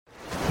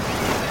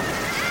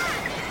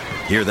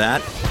Hear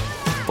that?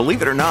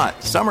 Believe it or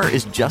not, summer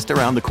is just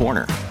around the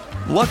corner.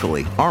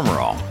 Luckily, Armor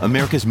All,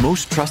 America's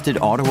most trusted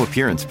auto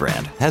appearance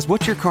brand, has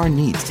what your car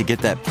needs to get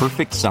that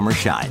perfect summer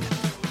shine.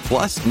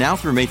 Plus, now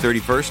through May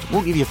 31st,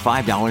 we'll give you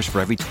 $5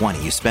 for every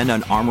 $20 you spend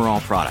on Armor All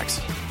products.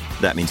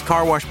 That means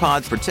car wash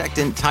pods,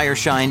 protectant, tire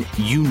shine,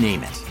 you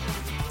name it.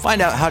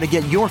 Find out how to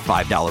get your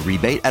 $5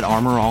 rebate at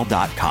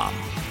armorall.com.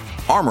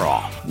 Armor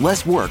All,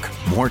 less work,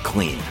 more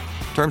clean.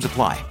 Terms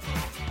apply.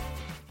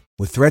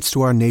 With threats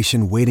to our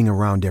nation waiting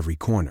around every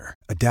corner,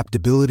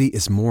 adaptability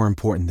is more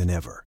important than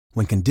ever.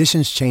 When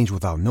conditions change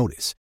without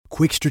notice,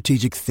 quick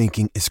strategic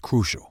thinking is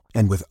crucial.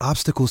 And with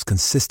obstacles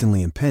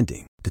consistently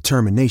impending,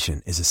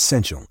 determination is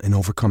essential in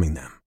overcoming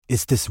them.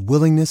 It's this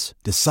willingness,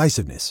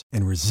 decisiveness,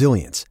 and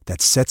resilience that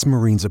sets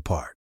Marines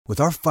apart. With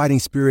our fighting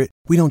spirit,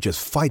 we don't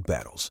just fight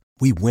battles,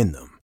 we win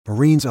them.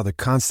 Marines are the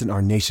constant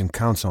our nation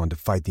counts on to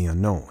fight the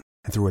unknown.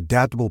 And through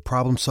adaptable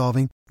problem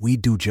solving, we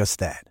do just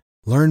that.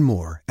 Learn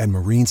more at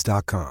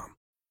marines.com.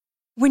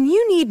 When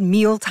you need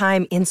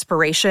mealtime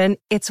inspiration,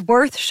 it's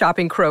worth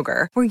shopping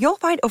Kroger, where you'll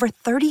find over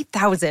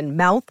 30,000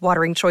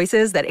 mouth-watering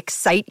choices that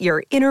excite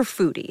your inner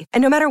foodie.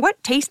 And no matter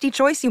what tasty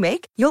choice you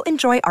make, you'll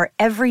enjoy our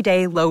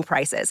everyday low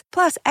prices,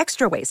 plus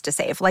extra ways to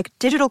save, like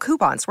digital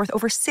coupons worth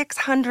over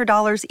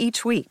 $600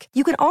 each week.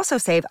 You can also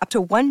save up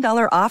to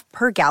 $1 off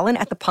per gallon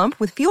at the pump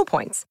with fuel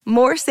points.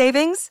 More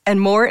savings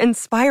and more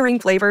inspiring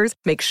flavors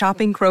make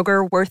shopping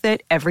Kroger worth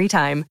it every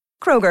time.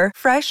 Kroger,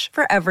 fresh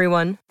for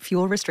everyone.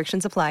 Fuel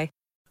restrictions apply.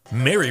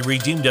 Mary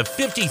redeemed a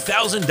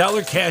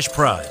 $50,000 cash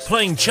prize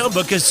playing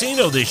Chumba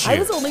Casino this year. I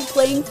was only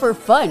playing for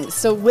fun,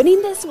 so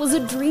winning this was a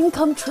dream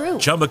come true.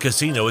 Chumba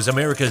Casino is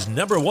America's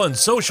 #1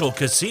 social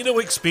casino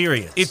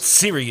experience. It's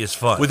serious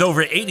fun. With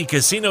over 80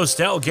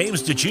 casino-style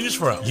games to choose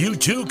from, you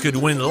too could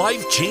win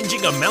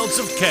life-changing amounts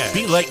of cash.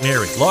 Be like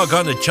Mary. Log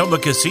on to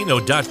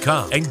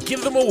ChumbaCasino.com and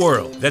give them a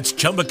whirl. That's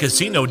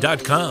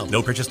ChumbaCasino.com.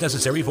 No purchase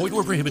necessary. Void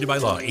or prohibited by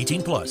law.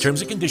 18+.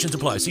 Terms and conditions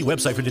apply. See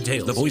website for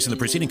details. The voice in the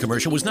preceding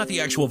commercial was not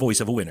the actual voice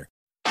of a winner.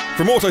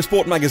 From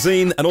Autosport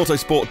Magazine and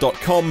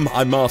Autosport.com,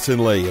 I'm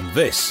Martin Lee, and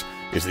this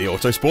is the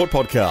Autosport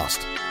Podcast.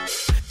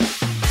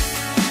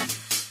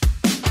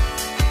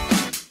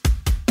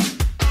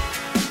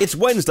 It's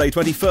Wednesday,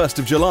 21st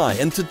of July,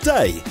 and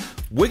today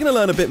we're going to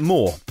learn a bit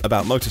more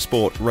about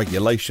motorsport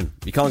regulation.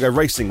 You can't go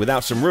racing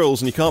without some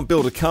rules, and you can't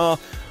build a car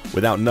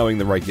without knowing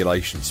the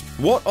regulations.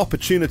 What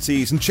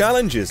opportunities and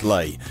challenges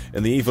lay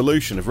in the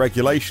evolution of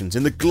regulations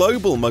in the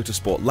global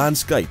motorsport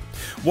landscape?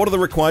 What are the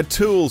required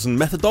tools and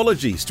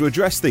methodologies to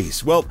address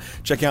these? Well,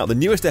 check out the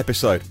newest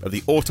episode of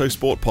the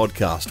Autosport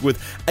Podcast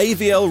with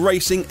AVL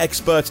racing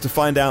experts to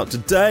find out.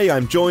 Today,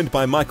 I'm joined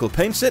by Michael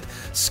Painsit,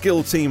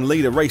 Skill Team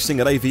Leader Racing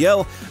at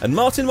AVL, and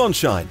Martin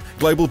Monshine,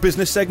 Global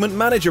Business Segment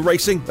Manager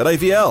Racing at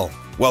AVL.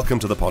 Welcome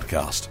to the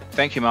podcast.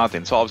 Thank you,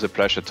 Martin. It's always a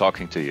pleasure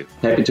talking to you.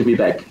 Happy to be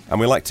back.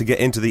 And we like to get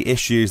into the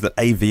issues that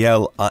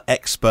AVL are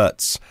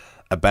experts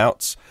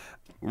about.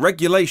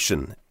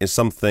 Regulation is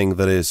something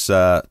that is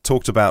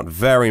talked about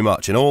very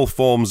much in all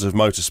forms of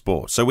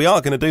motorsport. So we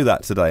are going to do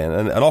that today.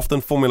 And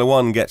often Formula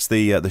One gets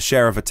the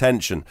share of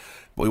attention.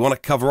 But we want to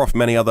cover off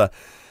many other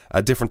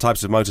different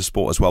types of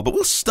motorsport as well. But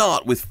we'll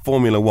start with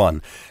Formula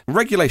One.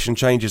 Regulation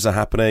changes are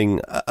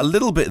happening a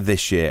little bit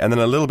this year and then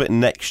a little bit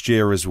next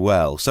year as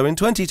well. So in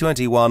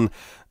 2021,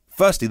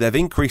 firstly, they've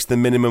increased the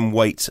minimum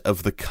weight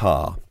of the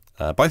car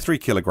by 3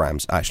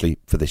 kilograms, actually,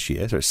 for this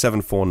year. So it's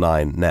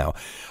 749 now.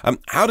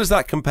 How does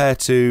that compare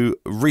to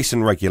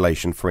recent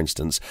regulation, for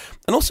instance?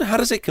 And also, how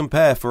does it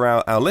compare for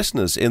our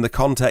listeners in the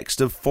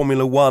context of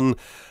Formula One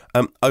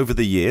over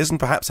the years,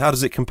 and perhaps how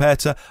does it compare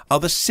to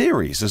other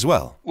series as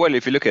well? Well,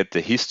 if you look at the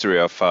history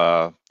of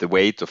the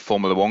weight of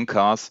Formula One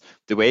cars,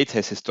 the weight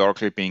has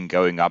historically been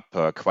going up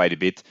quite a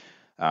bit.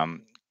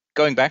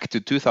 Going back to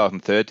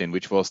 2013,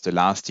 which was the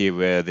last year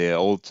where the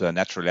old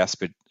naturally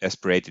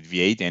aspirated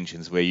V8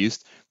 engines were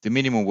used, the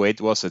minimum weight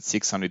was at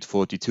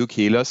 642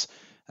 kilos.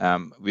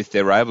 With the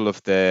arrival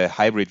of the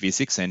hybrid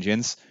V6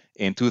 engines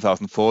in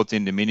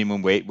 2014, the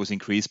minimum weight was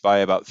increased by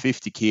about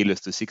 50 kilos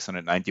to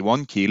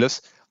 691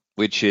 kilos.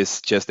 Which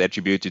is just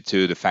attributed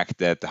to the fact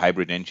that the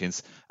hybrid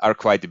engines are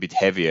quite a bit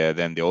heavier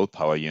than the old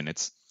power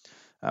units.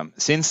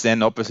 Since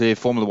then, obviously,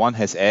 Formula One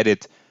has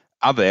added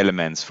other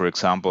elements. For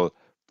example,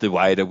 the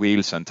wider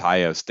wheels and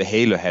tires. The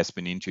halo has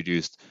been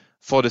introduced.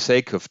 For the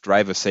sake of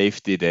driver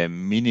safety, the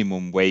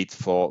minimum weight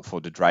for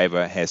the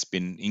driver has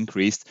been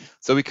increased.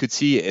 So we could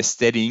see a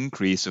steady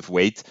increase of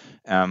weight.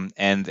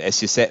 And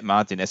as you said,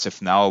 Martin, as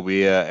of now,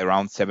 we're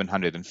around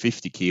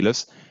 750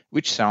 kilos,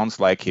 which sounds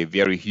like a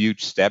very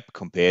huge step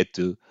compared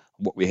to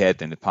what we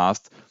had in the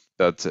past.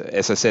 But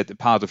as I said, a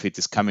part of it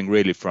is coming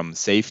really from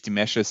safety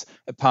measures.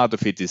 A part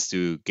of it is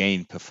to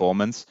gain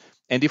performance.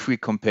 And if we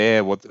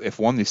compare what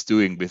F1 is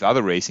doing with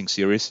other racing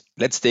series,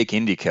 let's take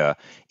IndyCar.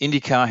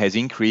 IndyCar has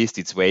increased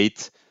its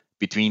weight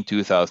between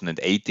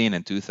 2018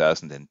 and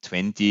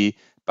 2020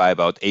 by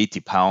about 80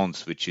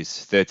 pounds, which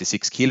is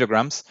 36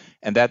 kilograms.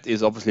 And that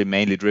is obviously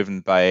mainly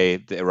driven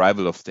by the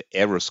arrival of the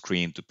aero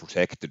screen to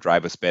protect the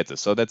drivers better.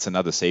 So that's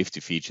another safety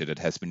feature that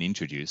has been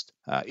introduced.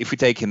 If we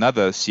take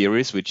another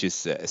series, which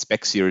is a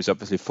spec series,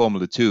 obviously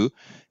Formula 2,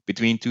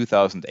 between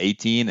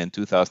 2018 and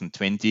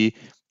 2020,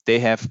 they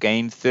have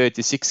gained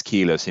 36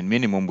 kilos in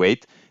minimum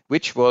weight,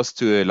 which was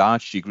to a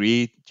large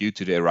degree due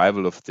to the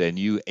arrival of the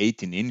new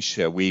 18-inch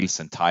wheels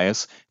and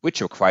tires,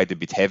 which are quite a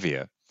bit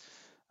heavier.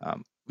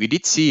 We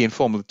did see in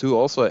Formula 2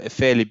 also a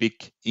fairly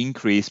big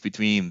increase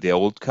between the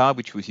old car,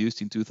 which was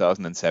used in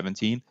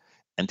 2017,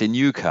 and the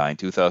new car in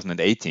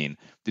 2018.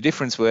 The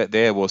difference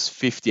there was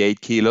 58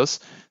 kilos,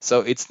 so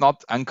it's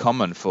not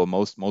uncommon for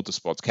most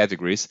motorsports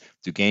categories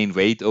to gain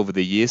weight over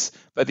the years,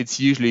 but it's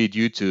usually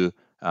due to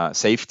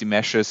safety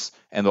measures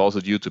and also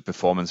due to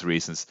performance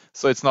reasons.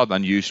 So it's not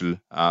unusual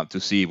to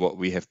see what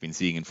we have been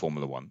seeing in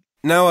Formula 1.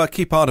 Now, a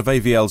key part of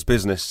AVL's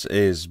business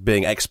is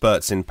being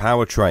experts in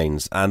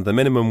powertrains, and the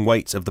minimum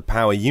weight of the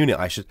power unit,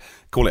 I should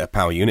call it a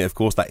power unit, of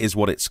course, that is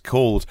what it's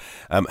called,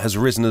 has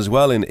risen as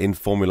well in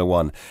Formula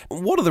 1.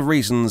 What are the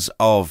reasons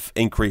of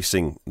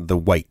increasing the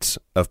weight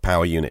of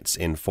power units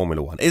in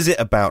Formula 1? Is it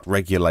about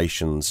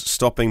regulations,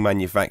 stopping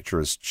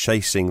manufacturers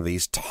chasing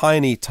these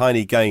tiny,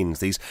 tiny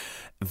gains, these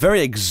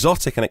very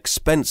exotic and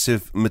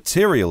expensive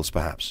materials,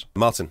 perhaps?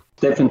 Martin?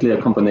 Definitely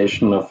a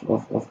combination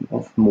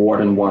of more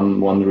than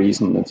one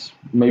reason. It's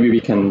maybe we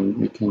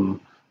can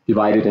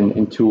divide it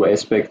in two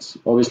aspects.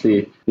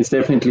 Obviously, it's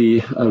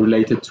definitely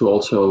related to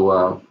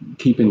also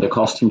keeping the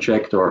cost in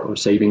check or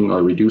saving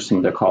or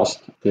reducing the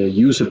cost. The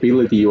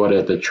usability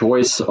or the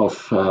choice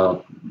of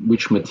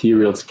which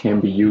materials can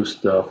be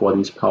used for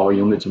these power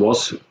units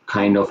was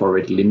kind of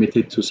already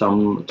limited to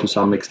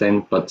some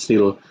extent, but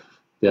still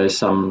there's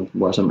some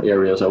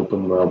areas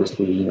open where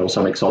obviously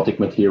some exotic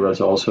materials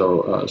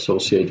also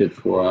associated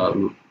for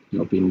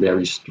being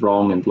very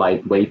strong and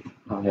lightweight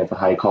have a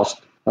high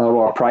cost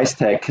or price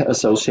tag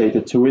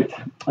associated to it.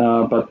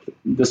 But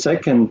the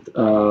second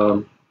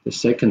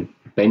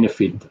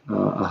benefit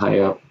a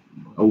higher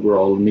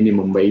overall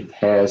minimum weight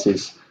has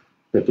is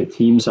that the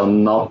teams are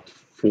not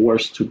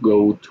forced to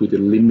go to the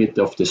limit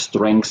of the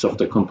strength of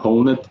the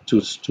component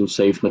to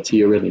save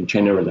material in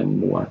general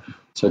anymore.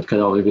 So it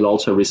will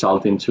also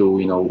result into,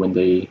 when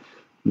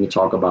we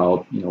talk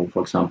about,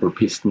 for example,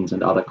 pistons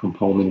and other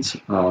components,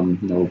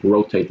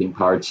 rotating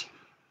parts,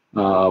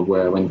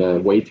 where when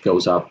the weight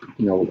goes up,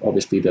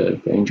 obviously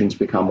the engines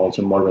become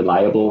also more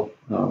reliable,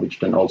 which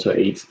then also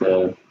aids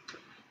the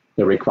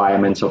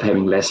requirements of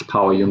having less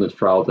power unit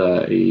throughout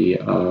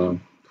the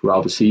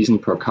season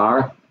per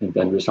car, and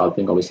then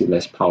resulting obviously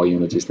less power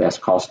units is less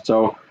cost.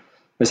 So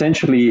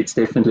essentially, it's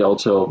definitely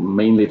also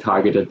mainly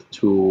targeted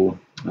to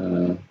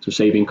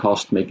saving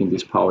cost, making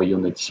these power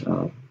units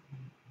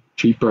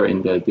cheaper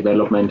in the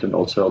development and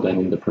also then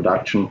in the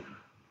production,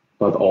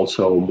 but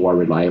also more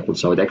reliable.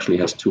 So it actually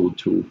has two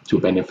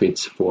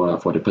benefits for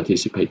the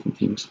participating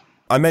teams.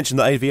 I mentioned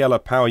that AVL are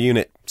power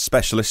unit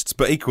specialists,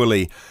 but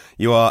equally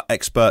you are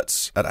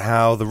experts at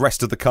how the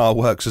rest of the car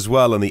works as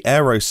well, and the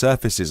aero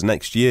surfaces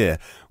next year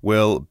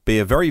will be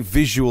a very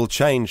visual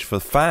change for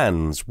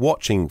fans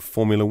watching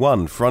Formula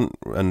 1. Front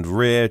and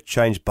rear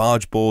change,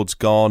 barge boards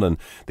gone, and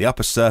the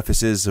upper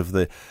surfaces of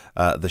the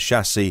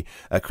chassis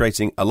are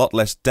creating a lot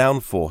less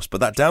downforce, but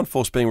that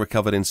downforce being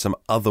recovered in some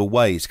other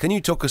ways. Can you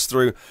talk us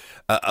through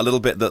a little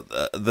bit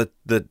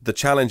the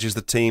challenges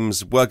the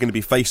teams were going to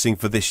be facing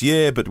for this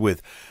year, but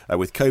with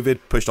COVID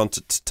pushed on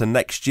to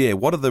next year?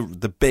 What are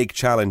the big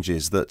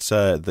challenges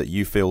that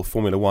you feel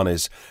Formula 1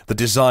 the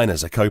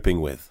designers are coping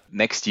with?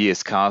 Next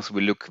year's cars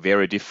will look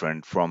very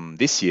different from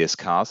this year's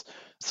cars.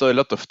 So a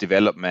lot of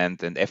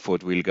development and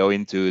effort will go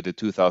into the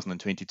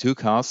 2022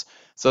 cars.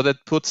 So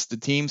that puts the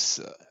teams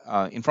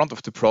in front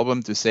of the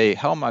problem to say,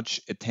 how much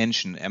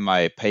attention am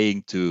I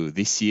paying to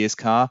this year's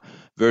car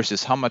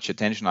versus how much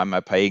attention am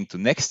I paying to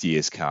next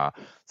year's car?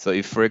 So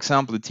if, for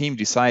example, the team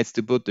decides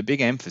to put the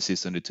big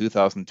emphasis on the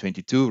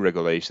 2022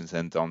 regulations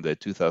and on the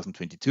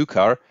 2022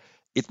 car,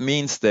 it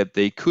means that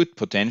they could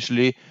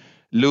potentially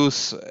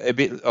lose a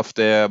bit of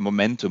their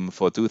momentum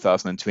for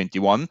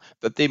 2021,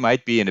 but they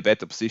might be in a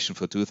better position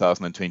for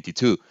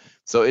 2022.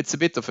 So it's a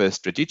bit of a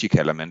strategic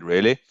element,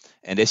 really.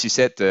 And as you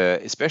said,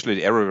 especially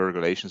the aero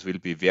regulations will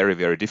be very,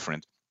 very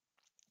different.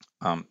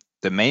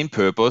 The main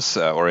purpose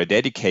or a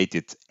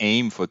dedicated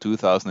aim for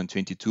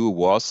 2022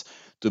 was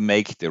to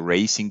make the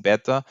racing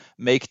better,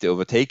 make the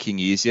overtaking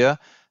easier,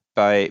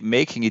 by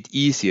making it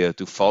easier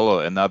to follow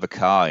another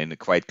car in a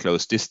quite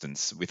close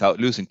distance without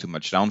losing too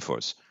much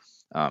downforce.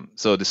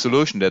 So the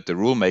solution that the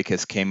rule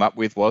makers came up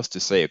with was to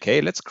say,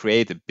 okay, let's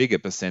create a bigger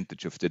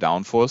percentage of the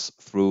downforce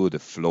through the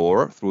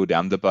floor, through the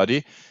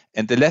underbody,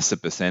 and the lesser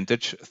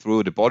percentage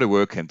through the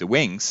bodywork and the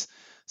wings.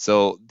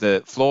 So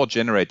the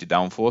floor-generated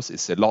downforce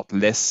is a lot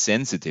less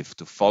sensitive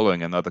to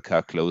following another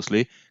car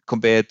closely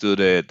compared to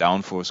the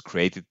downforce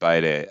created by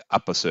the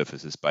upper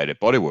surfaces, by the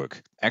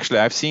bodywork. Actually,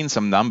 I've seen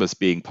some numbers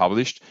being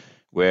published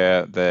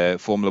where the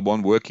Formula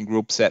 1 working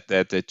group said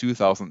that the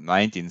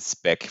 2019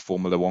 spec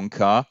Formula 1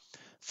 car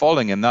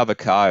following another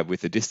car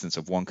with a distance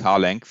of 1 car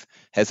length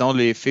has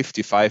only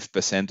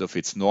 55% of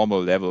its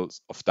normal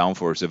levels of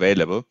downforce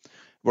available,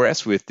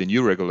 whereas with the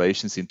new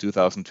regulations in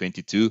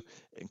 2022,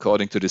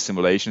 according to the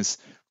simulations,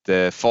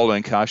 the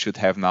following car should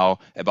have now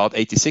about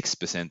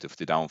 86% of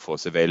the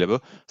downforce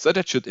available. So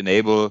that should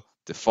enable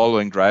the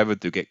following driver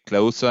to get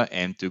closer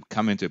and to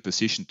come into a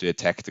position to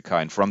attack the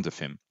car in front of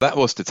him. That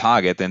was the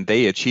target, and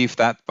they achieved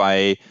that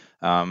by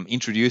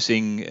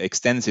introducing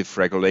extensive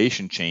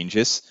regulation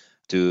changes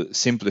to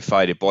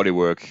simplify the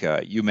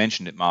bodywork. You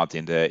mentioned it,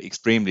 Martin, the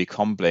extremely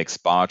complex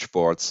barge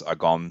boards are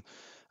gone.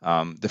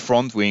 The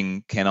front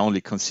wing can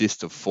only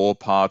consist of 4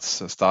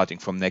 parts starting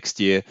from next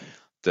year.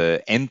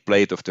 The end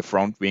plate of the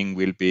front wing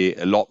will be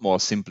a lot more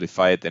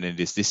simplified than it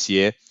is this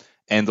year.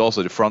 And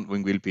also the front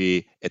wing will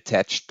be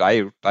attached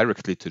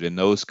directly to the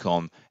nose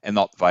cone and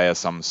not via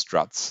some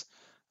struts.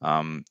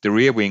 The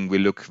rear wing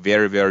will look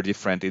very, very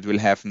different. It will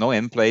have no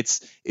end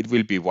plates. It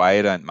will be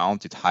wider and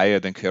mounted higher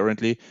than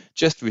currently,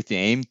 just with the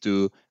aim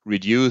to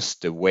reduce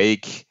the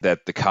wake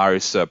that the car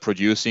is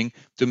producing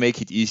to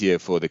make it easier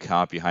for the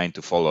car behind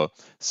to follow.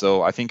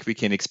 So I think we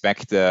can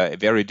expect a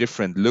very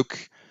different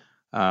look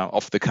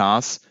of the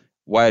cars,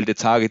 while the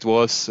target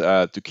was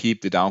to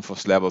keep the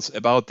downforce levels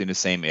about in the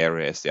same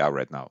area as they are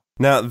right now.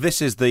 Now,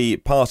 this is the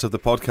part of the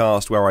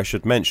podcast where I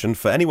should mention,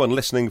 for anyone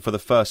listening for the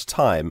first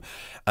time,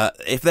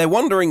 if they're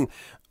wondering,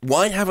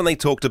 why haven't they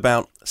talked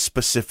about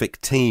specific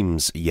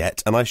teams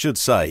yet? And I should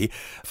say,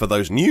 for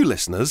those new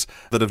listeners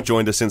that have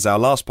joined us since our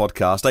last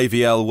podcast,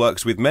 AVL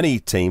works with many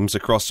teams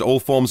across all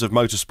forms of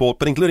motorsport,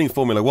 but including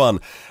Formula One.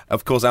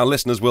 Of course, our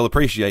listeners will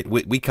appreciate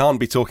we can't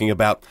be talking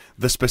about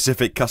the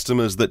specific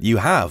customers that you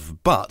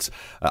have, but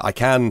I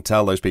can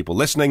tell those people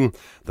listening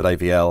that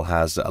AVL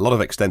has a lot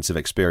of extensive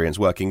experience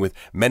working with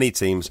many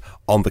teams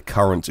on the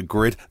current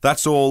grid.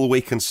 That's all we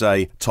can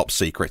say, top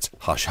secret,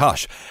 hush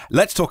hush.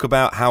 Let's talk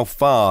about how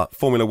far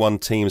Formula One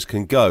teams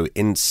can go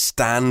in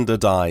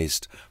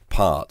standardized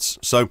parts.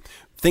 So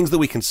things that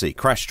we can see,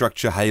 crash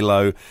structure,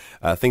 halo,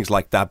 things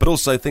like that, but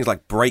also things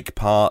like brake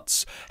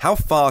parts. How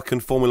far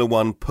can Formula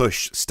One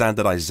push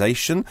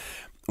standardization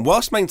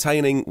whilst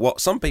maintaining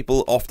what some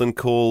people often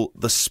call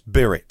the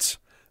spirit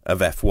of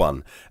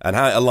F1, and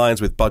how it aligns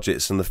with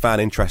budgets and the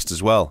fan interest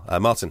as well?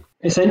 Martin?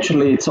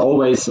 Essentially, it's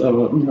always a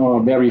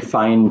very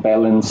fine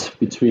balance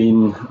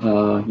between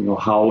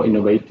how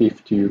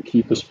innovative do you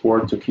keep a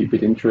sport to keep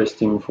it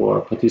interesting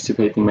for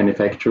participating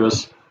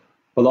manufacturers,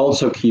 but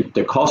also keep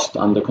the cost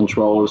under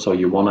control. So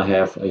you want to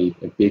have a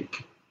big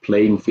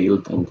playing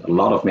field and a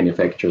lot of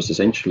manufacturers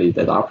essentially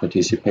that are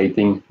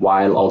participating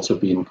while also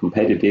being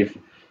competitive,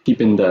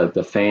 keeping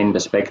the fan, the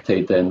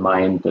spectator in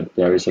mind, that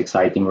there is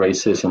exciting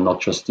races and not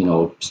just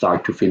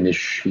start to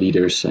finish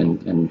leaders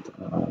and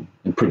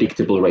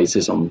predictable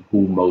races on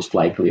who most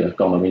likely are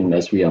going to win,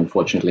 as we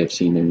unfortunately have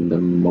seen in the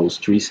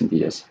most recent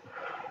years.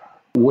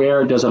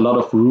 Where there's a lot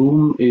of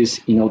room is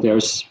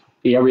there's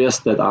areas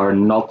that are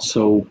not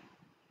so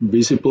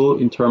visible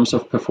in terms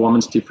of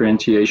performance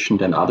differentiation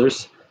than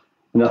others.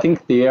 And I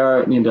think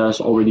there's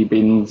already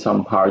been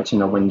some parts,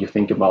 when you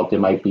think about there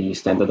might be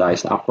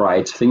standardized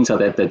uprights, things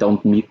like that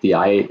don't meet the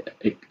eye,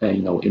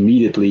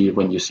 immediately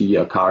when you see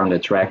a car on the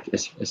track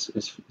as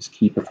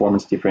key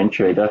performance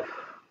differentiator.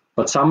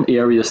 But some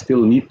areas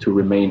still need to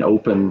remain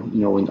open,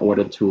 in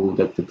order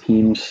that the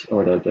teams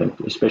or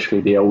especially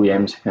the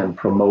OEMs can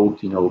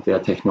promote, their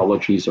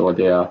technologies or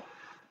their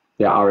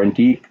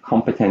R&D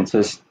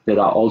competences that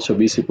are also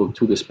visible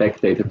to the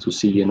spectator to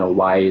see,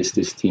 why is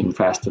this team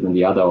faster than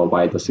the other, or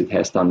why does it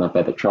has done a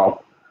better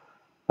job.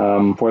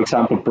 For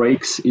example,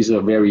 brakes is a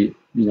very,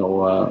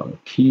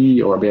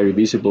 key or very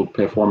visible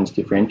performance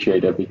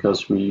differentiator,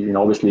 because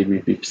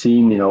we've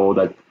seen,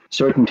 that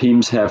certain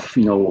teams have,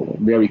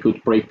 very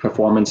good brake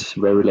performance,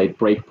 very late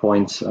brake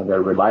points,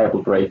 very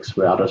reliable brakes,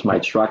 where others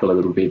might struggle a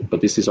little bit. But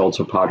this is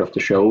also part of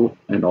the show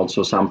and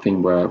also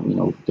something where,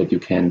 that you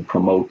can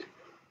promote.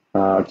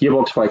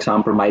 Gearbox, for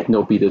example, might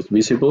not be that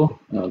visible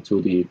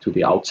to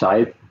the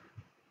outside,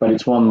 but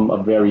it's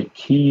a very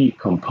key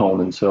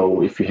component.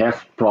 So if you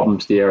have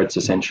problems there, it's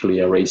essentially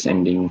a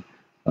race-ending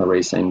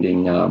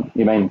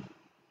event.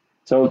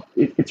 So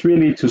it's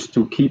really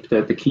to keep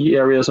the key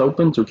areas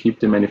open, to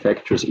keep the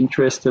manufacturers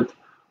interested,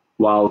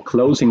 while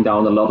closing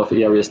down a lot of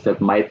areas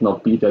that might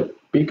not be that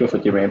big of a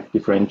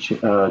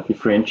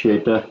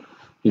differentiator,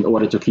 in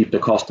order to keep the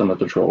cost under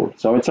control.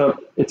 So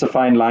it's a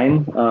fine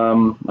line.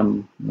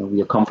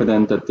 We are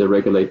confident that the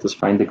regulators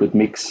find a good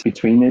mix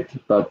between it,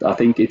 but I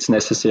think it's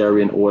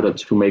necessary in order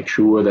to make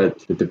sure that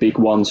the big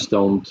ones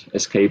don't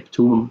escape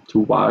too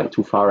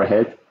far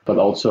ahead, but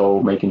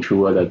also making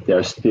sure that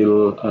there's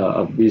still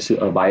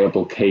a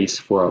viable case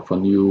for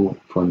new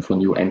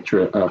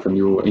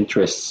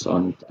interests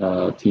on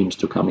teams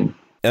to come in.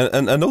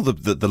 And all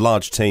the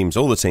large teams,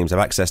 all the teams have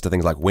access to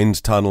things like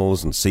wind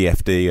tunnels and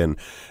CFD and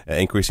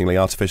increasingly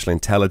artificial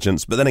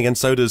intelligence. But then again,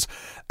 so does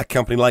a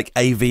company like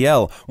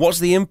AVL. What's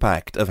the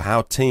impact of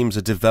how teams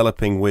are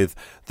developing with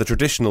the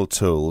traditional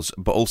tools,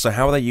 but also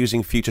how are they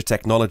using future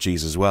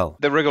technologies as well?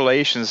 The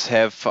regulations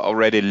have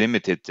already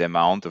limited the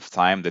amount of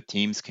time that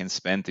teams can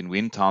spend in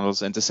wind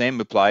tunnels, and the same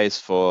applies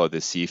for the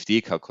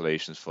CFD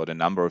calculations, for the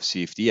number of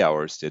CFD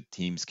hours that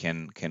teams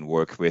can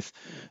work with.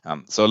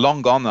 So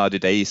long gone are the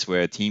days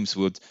where teams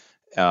would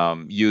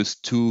use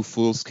 2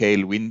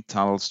 full-scale wind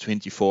tunnels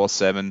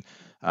 24/7.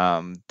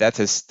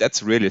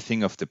 That's really a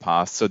thing of the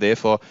past. So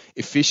therefore,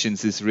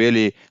 efficiency is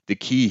really the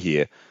key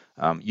here.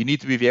 You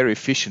need to be very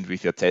efficient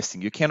with your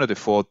testing. You cannot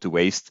afford to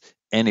waste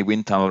any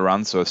wind tunnel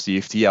runs or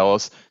CFD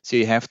hours. So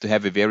you have to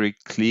have a very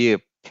clear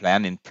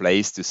plan in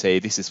place to say,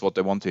 this is what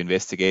I want to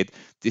investigate.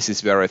 This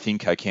is where I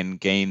think I can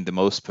gain the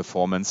most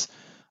performance.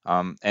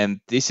 And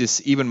this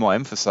is even more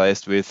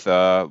emphasized with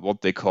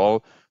what they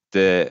call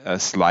the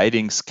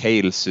sliding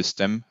scale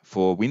system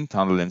for wind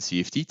tunnel and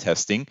CFD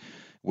testing,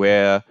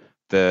 where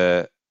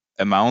the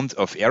amount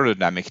of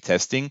aerodynamic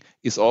testing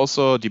is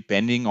also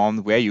depending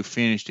on where you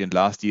finished in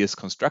last year's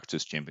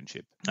Constructors'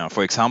 Championship. Now,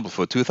 for example,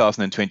 for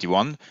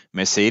 2021,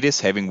 Mercedes,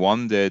 having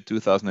won the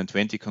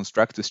 2020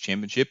 Constructors'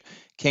 Championship,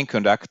 can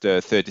conduct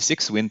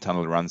 36 wind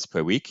tunnel runs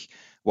per week,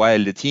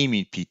 while the team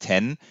in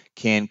P10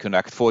 can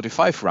conduct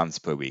 45 runs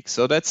per week.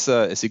 So that's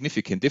a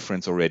significant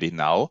difference already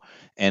now.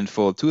 And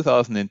for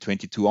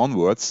 2022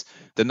 onwards,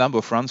 the number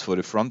of runs for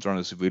the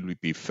frontrunners will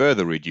be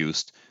further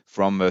reduced.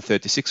 From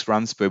 36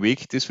 runs per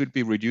week, this will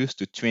be reduced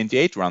to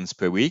 28 runs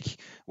per week,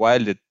 while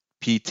the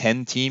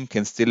P10 team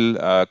can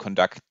still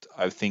conduct,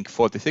 I think,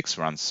 46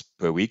 runs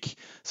per week.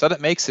 So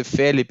that makes a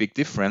fairly big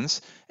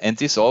difference. And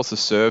this also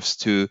serves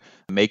to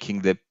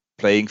making the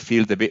playing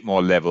field a bit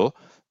more level,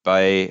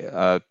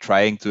 by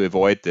trying to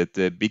avoid that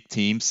the big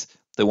teams,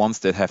 the ones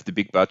that have the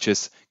big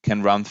budgets,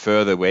 can run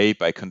further away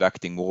by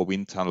conducting more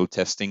wind tunnel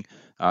testing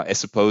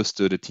as opposed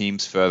to the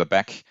teams further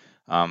back.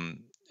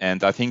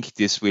 And I think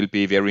this will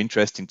be very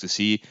interesting to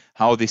see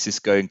how this is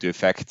going to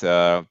affect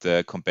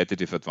the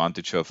competitive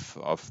advantage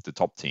of the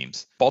top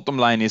teams. Bottom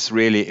line is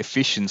really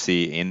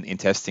efficiency in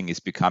testing is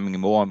becoming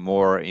more and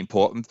more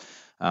important.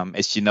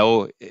 As you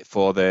know,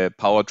 for the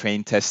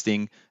powertrain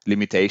testing,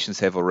 limitations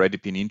have already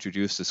been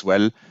introduced as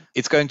well.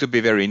 It's going to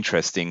be very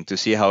interesting to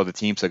see how the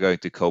teams are going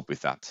to cope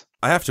with that.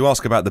 I have to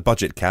ask about the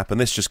budget cap, and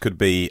this just could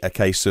be a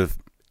case of,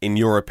 in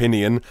your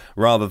opinion,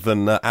 rather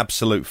than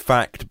absolute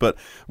fact, but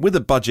with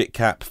a budget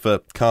cap for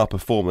car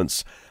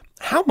performance,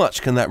 how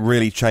much can that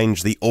really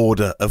change the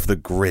order of the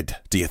grid,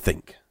 do you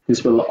think?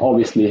 This will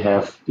obviously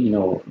have,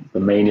 the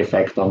main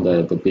effect on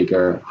the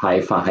bigger,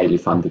 highly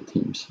funded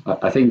teams.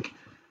 I think,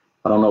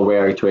 I don't know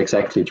where to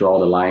exactly draw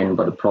the line,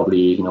 but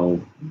probably,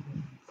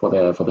 for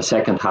the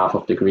second half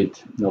of the grid,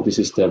 this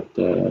is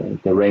the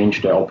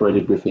range they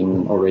operated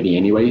within already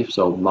anyway,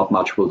 so not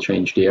much will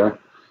change there.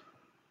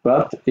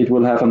 But it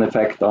will have an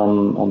effect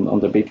on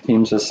the big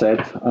teams, as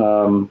said,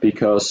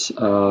 because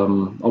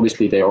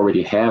obviously they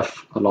already have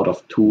a lot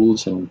of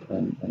tools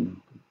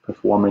and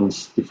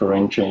performance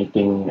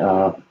differentiating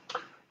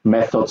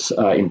methods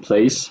in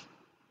place.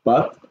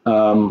 But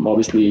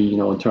obviously,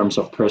 in terms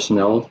of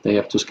personnel, they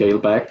have to scale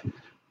back,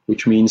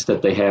 which means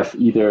that they have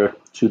either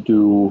to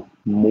do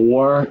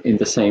more in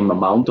the same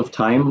amount of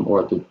time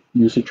or the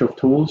usage of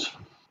tools,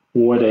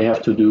 or they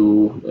have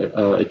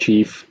to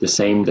achieve the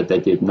same that they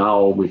did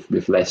now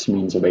with less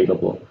means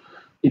available.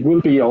 It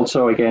will be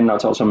also, again,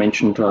 as also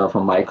mentioned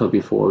from Michael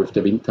before, with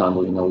the wind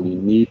tunnel, we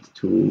need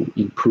to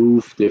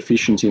improve the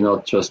efficiency,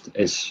 not just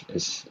as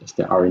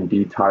the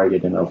R&D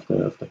target and of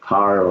the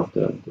car, of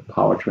the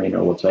powertrain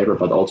or whatever,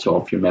 but also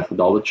of your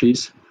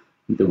methodologies,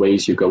 the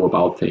ways you go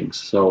about things.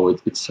 So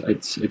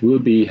it will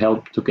be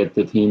help to get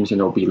the teams,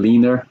 be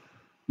leaner,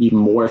 even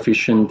more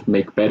efficient,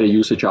 make better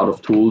usage out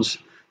of tools.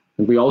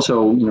 And we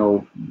also,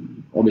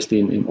 obviously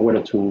in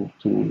order to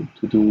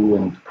do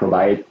and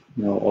provide,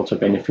 also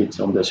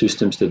benefits on the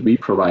systems that we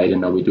provide,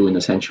 and we're doing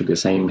essentially the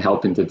same,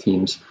 helping the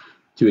teams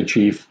to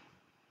achieve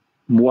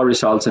more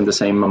results in the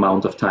same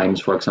amount of times,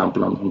 for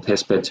example, on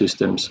testbed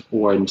systems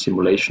or in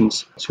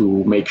simulations,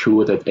 to make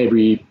sure that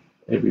every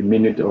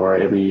minute or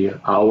every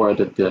hour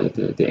that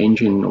the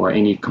engine or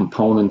any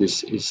component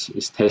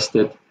is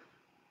tested,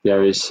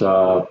 there's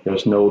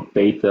no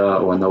data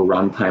or no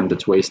runtime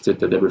that's wasted,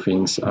 that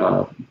everything's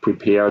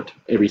prepared,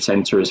 every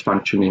sensor is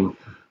functioning.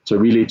 So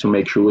really to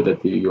make sure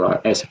that you are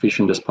as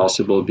efficient as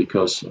possible,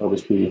 because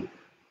obviously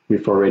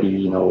we've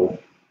already,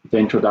 the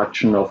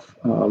introduction of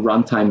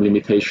runtime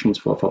limitations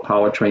for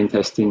powertrain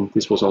testing.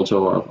 This was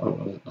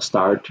also a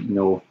start,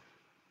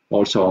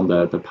 also on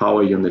the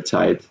power unit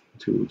side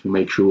to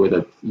make sure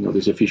that,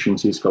 these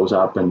efficiencies goes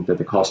up and that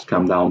the costs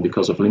come down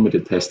because of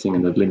limited testing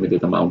and the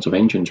limited amounts of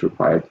engines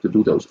required to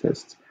do those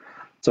tests.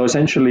 So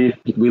essentially,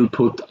 it will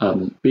put a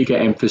bigger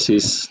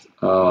emphasis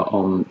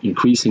on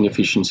increasing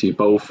efficiency,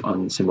 both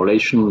on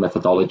simulation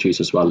methodologies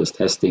as well as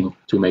testing,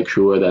 to make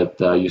sure that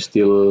you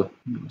still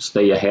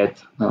stay ahead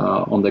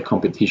on the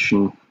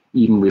competition,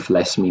 even with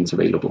less means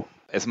available.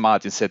 as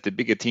Martin said, the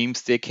bigger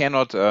teams, they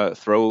cannot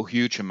throw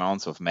huge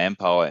amounts of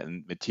manpower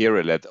and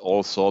material at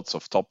all sorts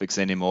of topics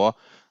anymore.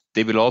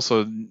 They will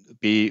also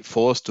be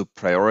forced to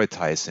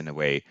prioritize in a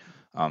way.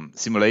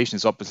 Simulation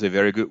is obviously a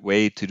very good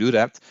way to do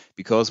that,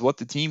 because what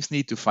the teams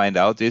need to find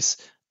out is,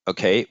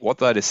 okay,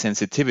 what are the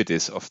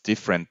sensitivities of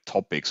different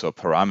topics or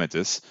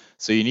parameters?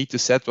 So you need to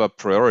set a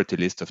priority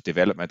list of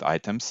development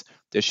items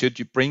that should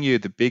bring you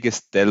the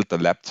biggest delta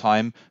lap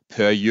time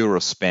per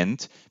euro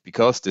spent,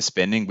 because the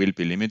spending will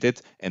be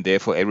limited and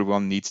therefore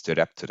everyone needs to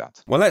adapt to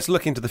that. Well, let's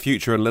look into the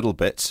future a little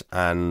bit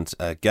and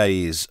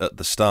gaze at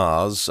the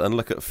stars and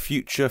look at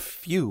future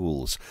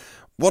fuels.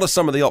 What are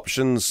some of the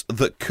options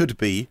that could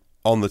be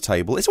on the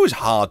table? It's always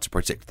hard to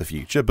predict the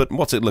future, but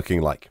what's it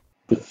looking like?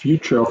 The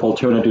future of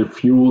alternative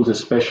fuels,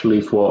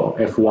 especially for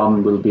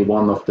F1, will be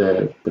one of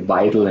the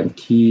vital and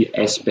key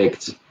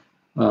aspects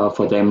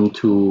for them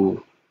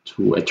to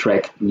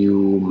attract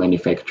new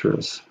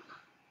manufacturers.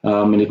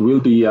 And it will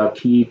be a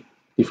key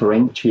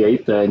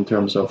differentiator in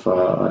terms of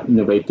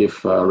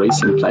innovative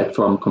racing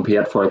platform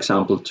compared, for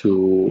example,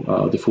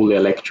 to the fully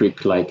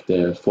electric like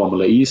the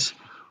Formula E's,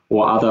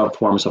 or other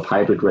forms of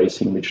hybrid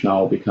racing, which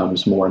now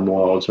becomes more and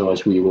more also,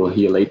 as we will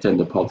hear later in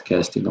the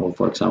podcast,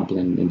 for example,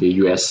 in the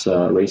US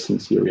racing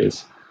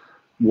series.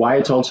 Why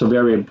it's also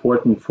very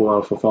important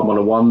for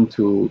Formula One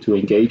to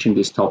engage in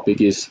this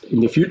topic is, in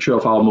the future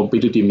of our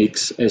mobility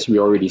mix, as we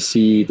already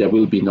see, there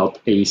will be not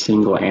a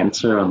single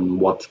answer on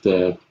what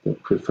the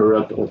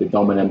preferred or the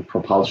dominant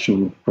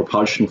propulsion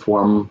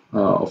form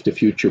of the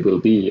future will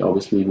be.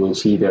 Obviously, we'll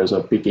see there's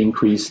a big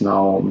increase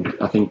now.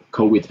 I think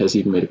COVID has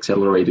even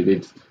accelerated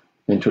it.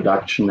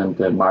 Introduction and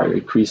the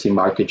increasing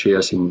market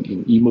shares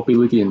in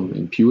e-mobility and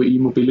in pure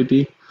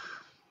e-mobility.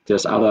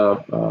 There's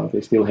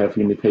they still have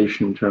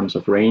limitation in terms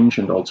of range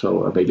and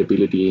also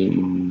availability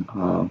in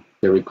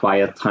the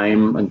required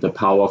time and the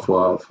power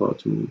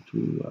to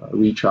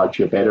recharge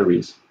your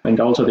batteries. And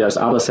also there's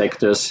other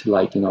sectors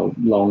like,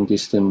 long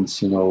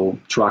distance,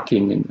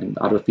 trucking and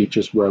other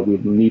features where we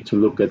need to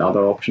look at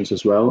other options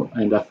as well.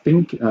 And I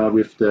think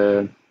with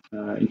the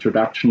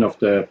introduction of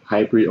the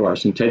hybrid or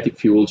synthetic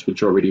fuels,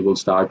 which already will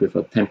start with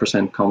a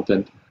 10%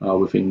 content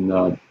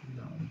within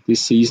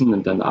this season,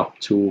 and then up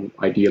to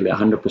ideally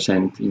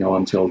 100%,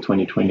 until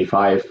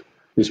 2025.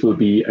 This will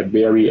be a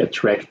very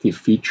attractive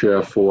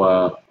feature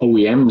for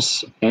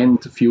OEMs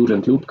and fuel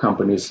and lube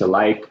companies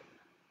alike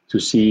to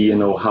see,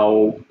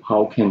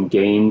 how can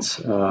gains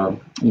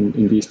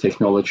in these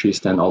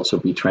technologies then also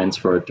be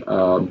transferred,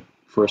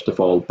 first of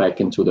all, back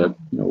into the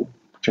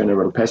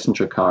general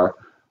passenger car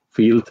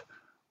field,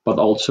 but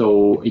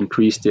also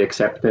increase the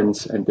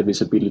acceptance and the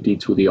visibility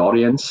to the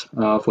audience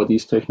for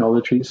these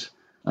technologies.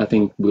 I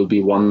think will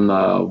be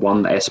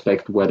one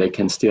aspect where they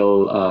can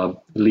still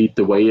lead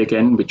the way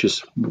again, which is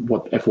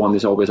what F1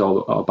 is always all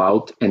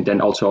about. And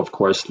then also, of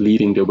course,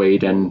 leading the way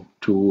then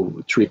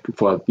to trick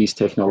for these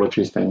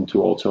technologies then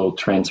to also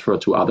transfer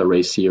to other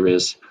race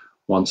series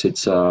once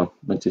it's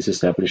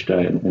established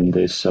in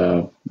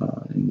the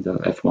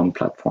F1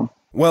 platform.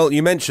 Well,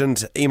 you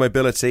mentioned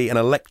e-mobility, and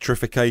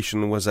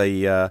electrification was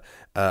a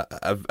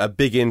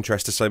big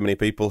interest to so many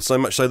people, so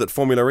much so that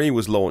Formula E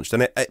was launched.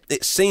 And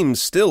it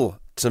seems still,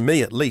 to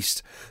me at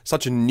least,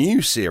 such a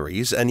new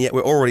series, and yet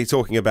we're already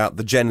talking about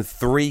the Gen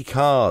 3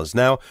 cars.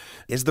 Now,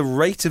 is the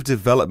rate of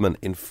development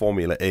in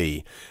Formula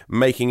E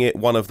making it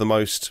one of the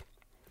most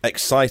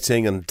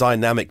exciting and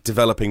dynamic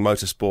developing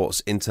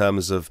motorsports in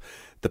terms of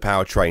the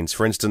powertrains?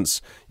 For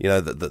instance,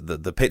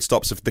 the pit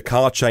stops of the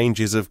car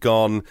changes have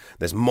gone.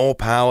 There's more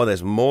power,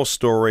 there's more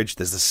storage,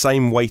 there's the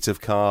same weight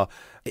of car.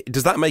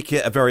 Does that make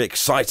it a very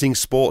exciting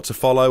sport to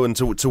follow and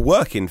to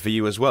work in for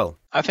you as well?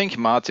 I think,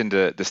 Martin,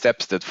 the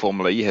steps that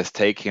Formula E has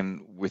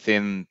taken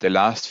within the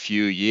last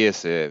few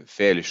years, a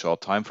fairly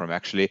short time frame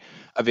actually,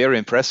 are very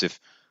impressive.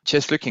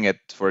 Just looking at,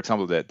 for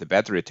example, the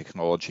battery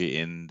technology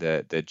in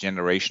the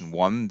Generation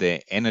 1,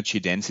 the energy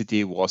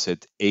density was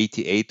at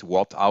 88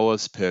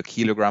 watt-hours per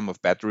kilogram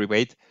of battery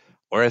weight,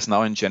 whereas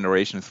now in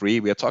Generation 3,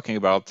 we are talking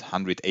about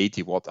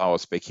 180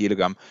 watt-hours per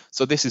kilogram.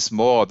 So this is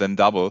more than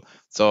double.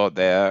 So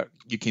there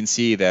you can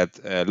see that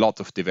a lot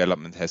of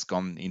development has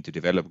gone into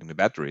developing the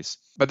batteries.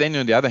 But then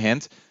on the other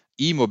hand,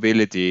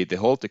 e-mobility, the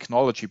whole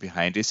technology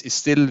behind this, is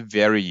still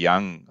very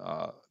young.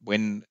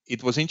 When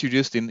it was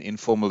introduced in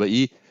Formula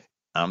E,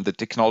 the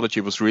technology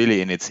was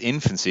really in its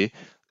infancy,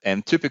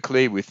 and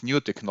typically with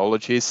new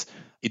technologies,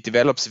 it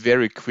develops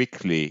very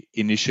quickly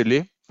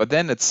initially, but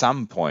then at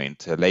some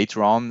point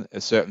later on,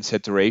 a certain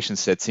saturation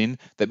sets in.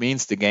 That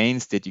means the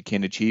gains that you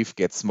can achieve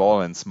get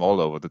smaller and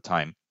smaller over the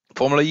time.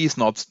 Formula E is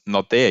not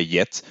there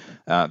yet.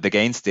 The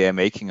gains they are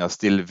making are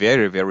still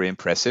very, very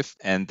impressive,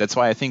 and that's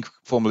why I think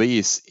Formula E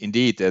is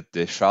indeed at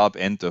the sharp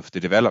end of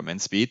the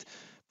development speed.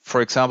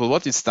 For example,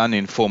 what is done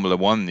in Formula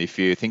One, if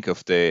you think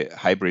of the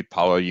hybrid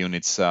power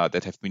units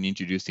that have been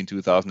introduced in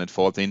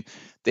 2014,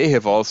 they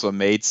have also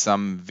made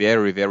some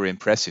very, very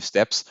impressive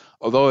steps,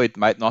 although it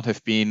might not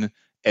have been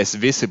as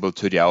visible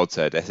to the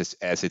outside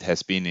as it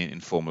has been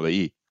in Formula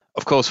E.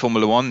 Of course,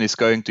 Formula One is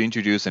going to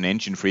introduce an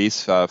engine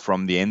freeze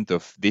from the end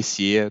of this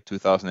year,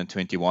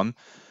 2021.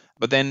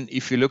 But then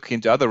if you look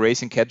into other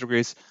racing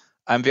categories,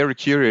 I'm very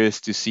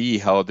curious to see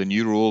how the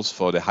new rules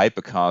for the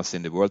hypercars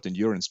in the World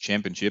Endurance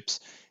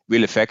Championships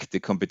will affect the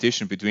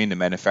competition between the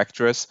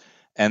manufacturers.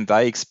 And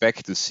I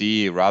expect to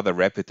see rather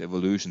rapid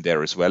evolution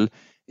there as well,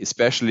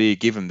 especially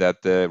given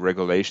that the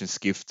regulations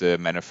give the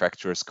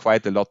manufacturers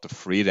quite a lot of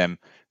freedom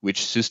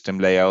which system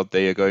layout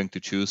they are going to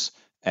choose.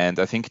 And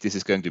I think this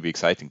is going to be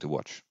exciting to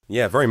watch.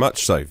 Yeah, very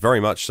much so,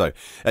 very much so.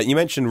 You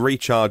mentioned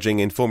recharging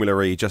in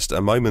Formula E just a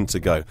moment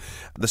ago.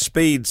 The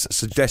speeds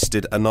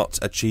suggested are not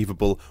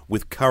achievable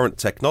with current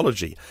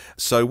technology.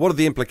 So what are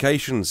the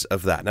implications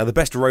of that? Now, the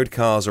best road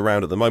cars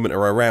around at the moment are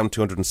around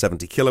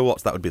 270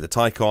 kilowatts. That would be the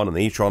Taycan and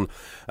the e-tron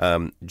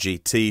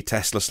GT,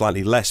 Tesla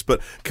slightly less.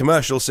 But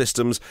commercial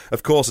systems,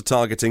 of course, are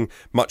targeting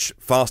much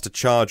faster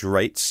charge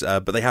rates,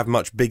 but they have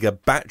much bigger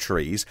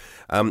batteries.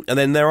 And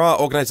then there are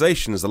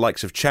organisations, the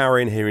likes of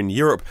Charin here in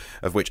Europe,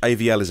 of which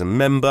AVL is a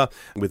member,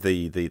 with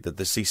the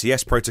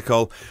CCS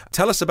protocol.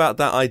 Tell us about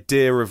that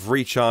idea of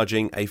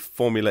recharging a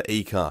Formula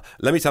E car.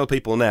 Let me tell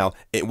people now,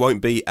 it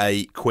won't be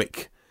a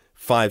quick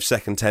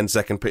 5-second,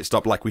 10-second pit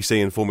stop like we see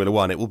in Formula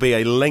One. It will be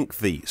a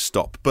lengthy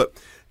stop.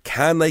 But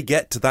can they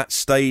get to that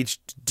stage,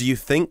 do you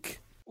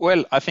think?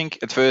 Well, I think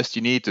at first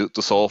you need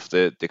to solve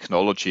the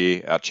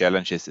technology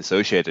challenges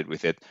associated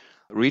with it.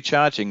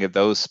 Recharging at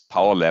those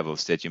power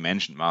levels that you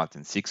mentioned,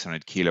 Martin,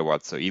 600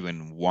 kilowatts or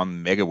even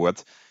 1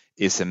 megawatt,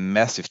 is a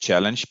massive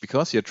challenge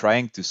because you're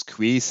trying to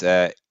squeeze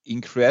an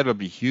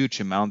incredibly huge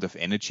amount of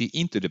energy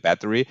into the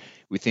battery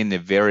within a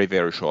very,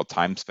 very short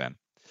time span.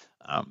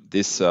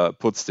 This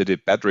puts the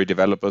battery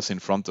developers in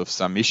front of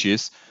some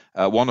issues.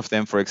 One of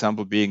them, for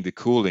example, being the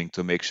cooling,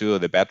 to make sure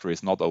the battery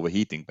is not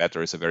overheating.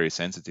 Batteries are very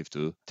sensitive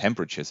to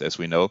temperatures, as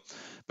we know.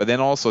 But then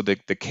also the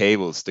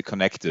cables, the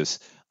connectors,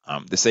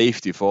 the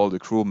safety for all the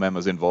crew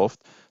members involved.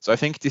 So I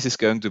think this is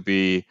going to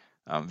be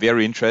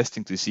very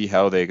interesting to see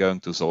how they're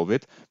going to solve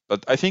it.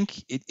 But I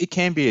think it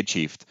can be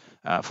achieved.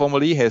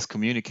 Formula E has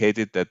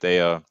communicated that they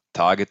are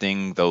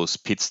targeting those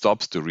pit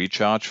stops to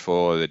recharge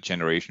for the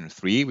Generation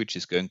 3, which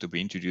is going to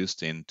be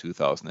introduced in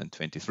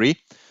 2023.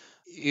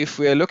 If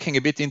we are looking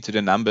a bit into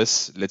the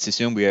numbers, let's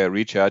assume we are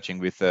recharging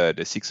with the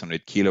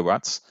 600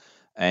 kilowatts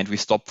and we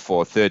stop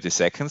for 30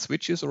 seconds,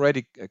 which is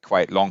already a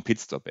quite long pit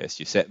stop,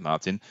 as you said,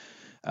 Martin.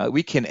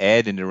 We can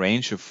add in the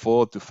range of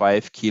 4 to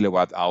 5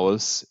 kilowatt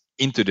hours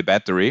into the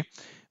battery,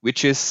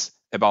 which is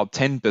about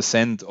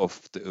 10% of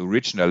the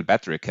original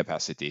battery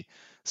capacity.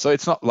 So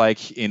it's not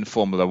like in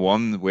Formula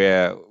One,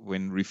 where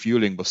when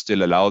refueling was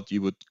still allowed,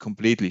 you would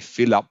completely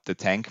fill up the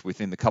tank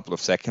within a couple of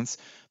seconds,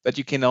 but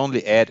you can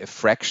only add a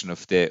fraction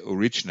of the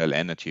original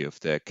energy of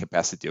the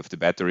capacity of the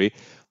battery.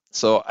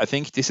 So I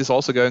think this is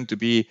also going to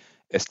be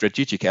a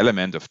strategic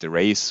element of the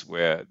race,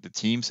 where the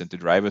teams and the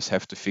drivers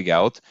have to figure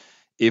out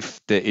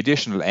if the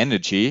additional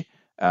energy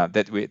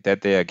that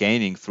they are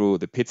gaining through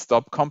the pit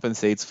stop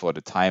compensates for the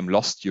time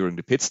lost during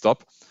the pit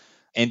stop.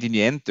 And in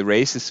the end, the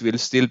races will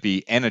still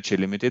be energy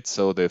limited.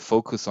 So the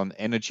focus on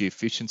energy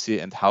efficiency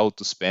and how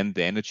to spend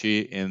the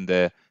energy in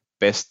the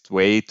best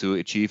way to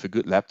achieve a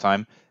good lap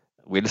time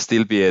will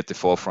still be at the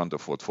forefront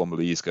of what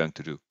Formula E is going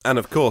to do. And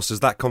of course,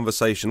 as that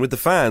conversation with the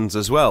fans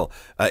as well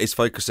is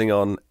focusing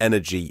on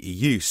energy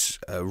use,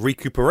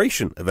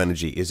 recuperation of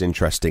energy is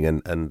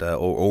interesting,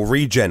 or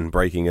regen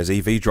braking, as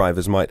EV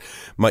drivers might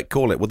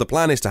call it. Well, the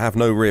plan is to have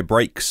no rear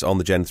brakes on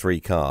the Gen 3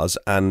 cars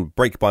and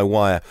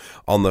brake-by-wire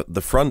on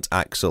the front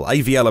axle.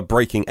 AVL are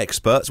braking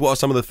experts. What are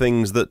some of the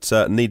things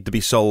that need to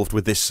be solved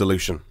with this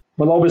solution?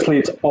 Well, obviously,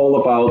 it's all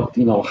about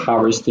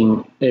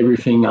harvesting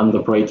everything under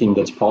braking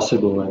that's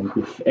possible, and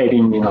with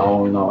adding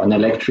an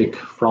electric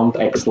front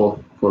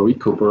axle for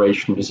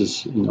recuperation, this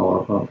is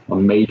a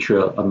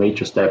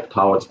major step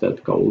towards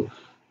that goal,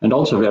 and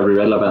also very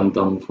relevant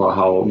for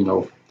how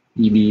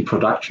EV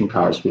production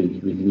cars will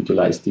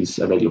utilize this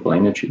available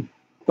energy.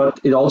 But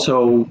it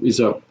also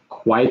is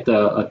quite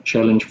a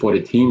challenge for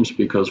the teams,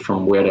 because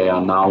from where they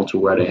are now to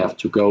where they have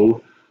to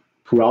go.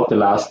 Throughout the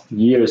last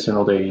years, they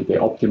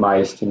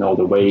optimized,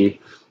 the way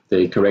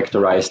they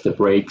characterized the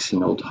brakes,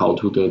 how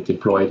to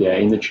deploy their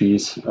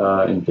energies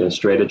and their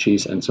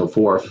strategies and so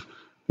forth.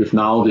 With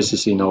now, this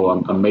is,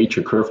 a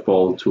major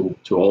curveball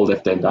to all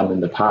that they've done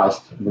in the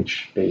past,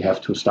 which they have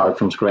to start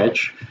from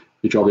scratch,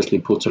 which obviously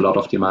puts a lot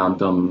of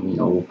demand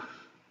on,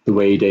 the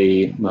way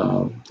they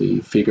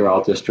figure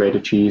out their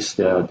strategies,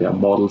 their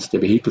models,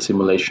 their vehicle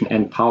simulation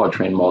and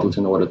powertrain models,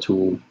 in order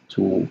to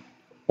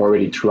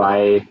already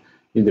try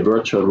in the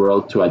virtual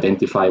world to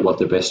identify what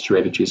the best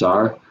strategies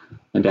are,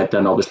 and that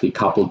then obviously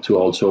coupled to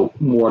also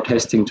more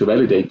testing to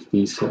validate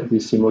these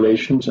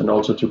simulations, and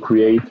also to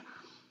create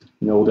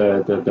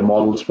the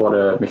models for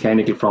the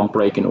mechanical front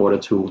brake in order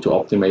to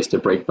optimize the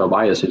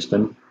brake-by-wire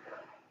system.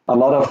 A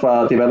lot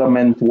of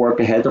development work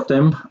ahead of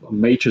them, a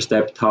major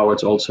step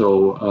towards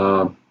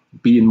also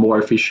being more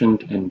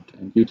efficient and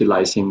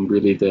utilizing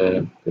really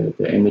the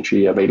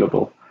energy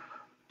available.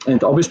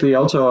 And obviously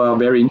also a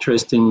very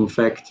interesting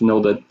fact,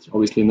 that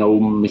obviously no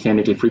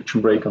mechanical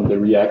friction brake on the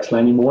rear axle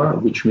anymore,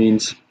 which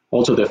means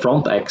Also, the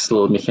front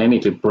axle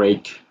mechanical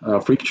brake,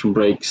 friction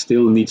brake,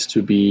 still needs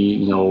to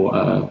be,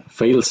 a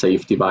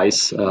fail-safe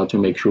device to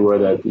make sure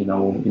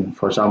that,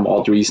 for some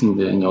odd reason,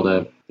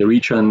 the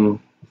regen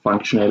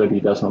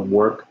functionality does not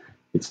work.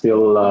 It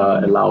still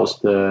allows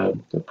the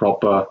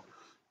proper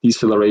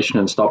deceleration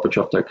and stoppage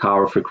of the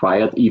car if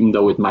required, even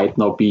though it might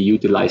not be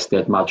utilized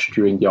that much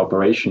during the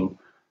operation.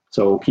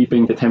 So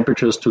keeping the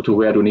temperatures to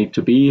where they need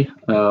to be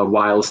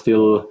while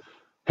still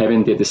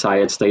having the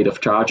desired state of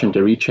charge and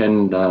the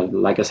regen,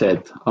 like I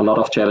said, a lot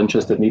of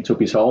challenges that need to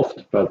be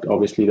solved, but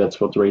obviously that's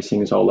what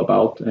racing is all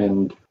about.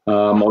 And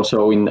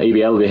also in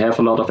AVL, we have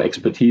a lot of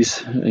expertise,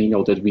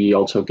 that we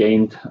also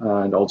gained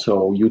and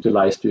also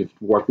utilized to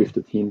work with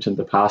the teams in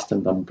the past.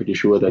 And I'm pretty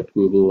sure that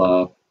we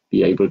will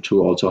be able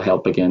to also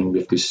help again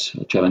with these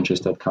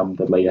challenges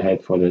that lay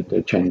ahead for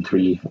the Gen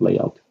 3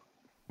 layout.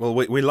 Well,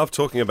 we love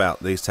talking about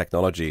these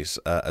technologies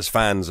as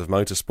fans of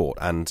motorsport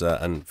and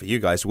for you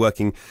guys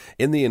working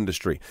in the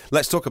industry.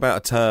 Let's talk about a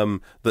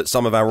term that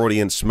some of our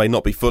audience may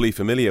not be fully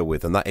familiar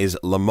with, and that is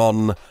Le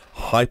Mans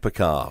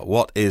Hypercar.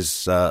 What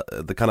is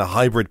the kind of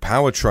hybrid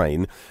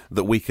powertrain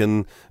that we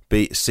can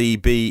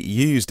see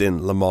used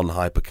in Le Mans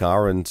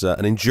Hypercar and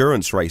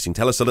endurance racing?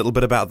 Tell us a little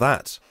bit about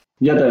that.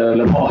 Yeah, the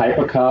Le Mans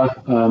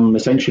Hypercar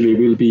essentially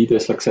will be the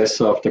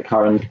successor of the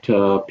current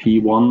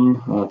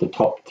P1, the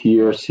top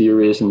tier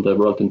series in the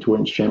World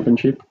Endurance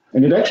Championship.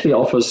 And it actually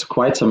offers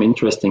quite some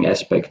interesting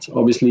aspects.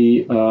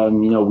 Obviously,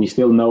 we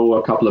still know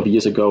a couple of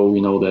years ago,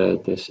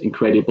 this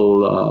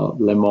incredible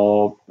Le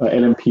Mans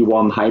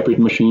LMP1 hybrid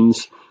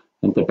machines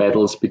and the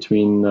battles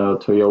between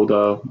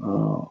Toyota,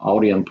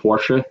 Audi and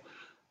Porsche,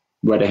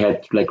 where they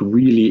had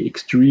really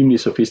extremely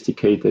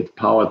sophisticated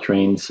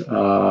powertrains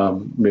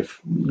with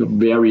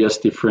various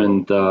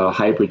different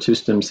hybrid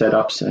system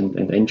setups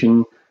and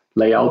engine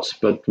layouts,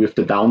 but with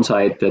the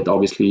downside that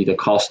obviously the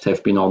costs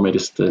have been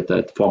almost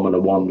at Formula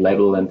One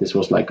level, and this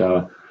was like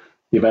a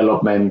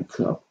development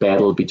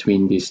battle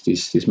between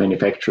these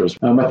manufacturers.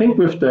 I think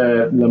with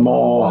the Le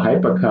Mans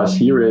Hypercar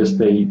series,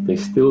 they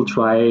still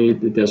try.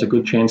 There's a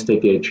good chance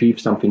that they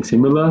achieve something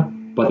similar,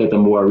 but at a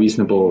more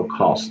reasonable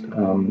cost.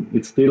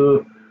 It's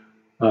still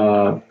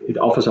it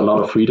offers a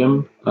lot of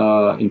freedom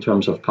in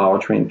terms of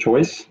powertrain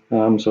choice.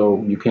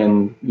 So you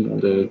can,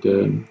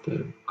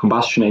 the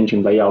combustion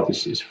engine layout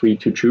is free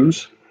to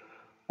choose.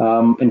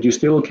 And you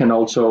still can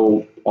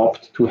also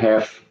opt to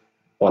have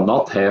or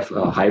not have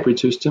a hybrid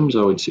system.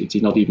 So it's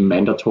not even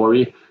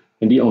mandatory.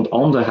 And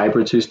on the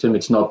hybrid system,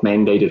 it's not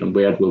mandated on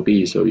where it will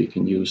be. So you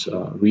can use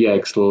a rear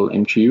axle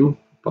MGU,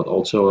 but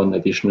also an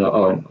additional,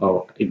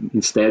 or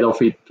instead of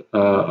it,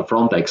 a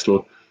front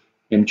axle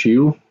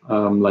MGU,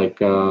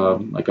 like a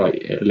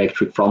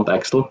electric front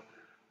axle.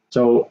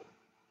 So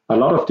a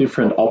lot of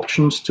different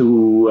options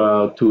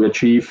to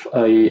achieve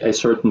a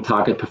certain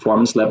target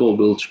performance level,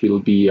 which will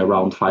be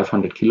around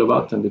 500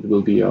 kilowatt, and it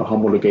will be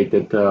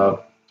homologated,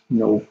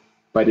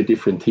 by the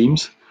different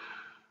teams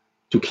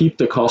to keep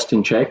the cost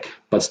in check,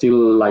 but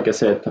still, like I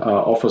said,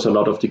 offers a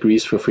lot of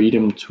degrees for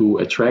freedom to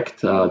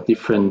attract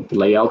different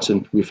layouts,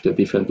 and with the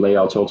different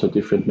layouts, also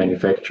different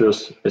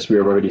manufacturers. As we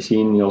have already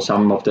seen,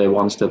 some of the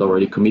ones that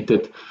already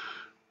committed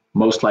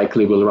most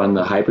likely will run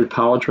a hybrid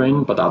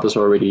powertrain, but others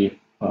already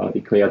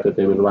declared that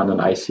they will run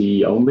an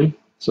ICE only.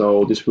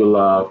 So this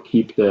will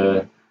keep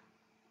the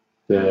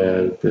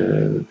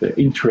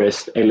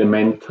interest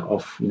element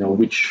of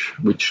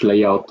which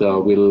layout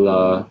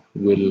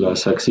will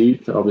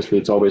succeed. Obviously,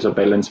 it's always a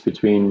balance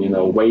between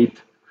weight,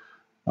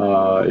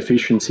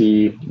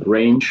 efficiency,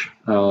 range.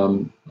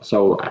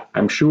 So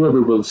I'm sure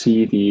we will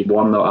see the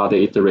one or other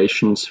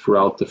iterations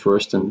throughout the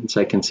first and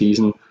second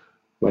season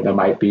where there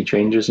might be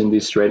changes in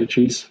these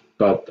strategies.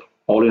 But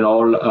all in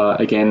all,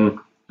 again,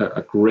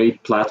 a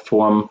great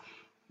platform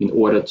in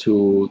order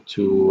to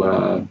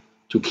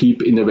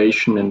keep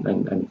innovation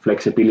and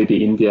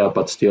flexibility in there,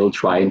 but still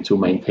trying to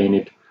maintain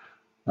it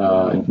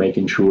and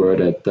making sure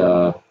that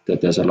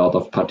there's a lot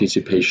of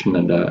participation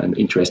and an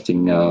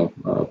interesting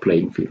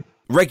playing field.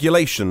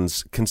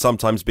 Regulations can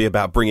sometimes be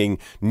about bringing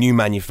new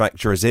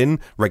manufacturers in.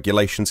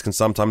 Regulations can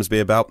sometimes be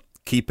about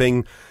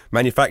keeping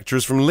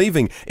manufacturers from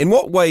leaving. In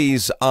what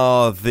ways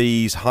are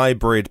these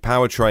hybrid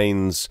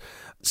powertrains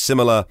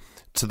similar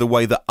to the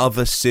way that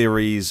other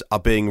series are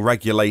being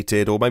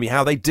regulated, or maybe how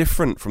are they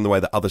different from the way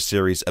that other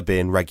series are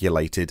being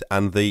regulated,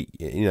 and the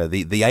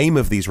aim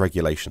of these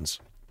regulations?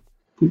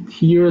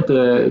 Here,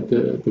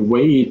 the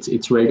way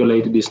it's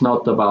regulated is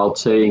not about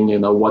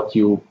saying what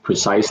you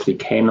precisely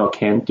can or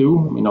can't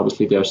do. I mean,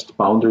 obviously there's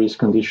boundaries,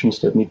 conditions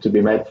that need to be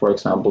met. For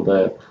example,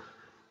 the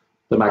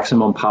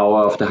maximum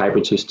power of the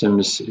hybrid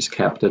systems is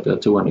capped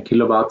at 200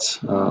 kilowatts.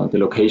 The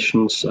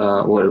locations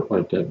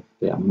or the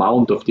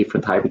amount of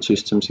different hybrid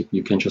systems,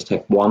 you can just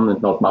have one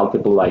and not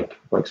multiple, like,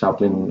 for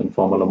example, in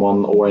Formula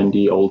One or in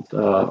the old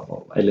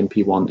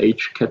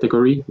LMP1H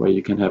category, where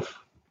you can have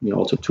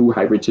also two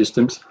hybrid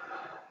systems.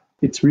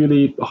 It's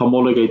really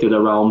homologated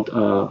around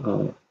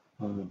a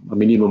a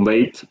minimum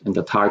weight and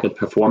the target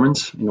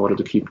performance in order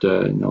to keep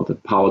the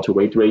power to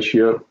weight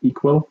ratio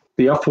equal.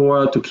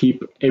 Therefore, to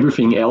keep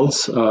everything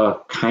else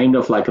kind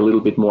of like a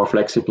little bit more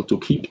flexible, to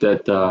keep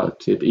that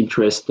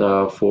interest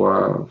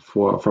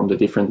from the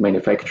different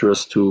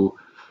manufacturers to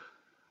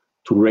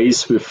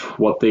race with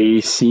what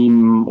they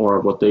seem or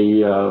what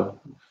they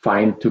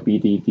find to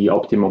be the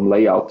optimum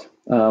layout.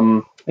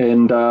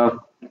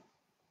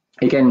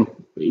 Again,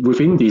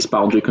 within these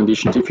boundary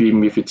conditions,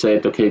 if it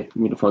said, okay,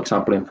 for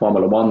example, in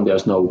Formula One,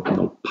 there's no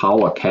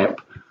power cap.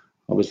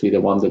 Obviously,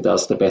 the one that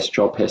does the best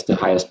job has the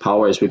highest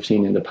power, as we've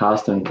seen in the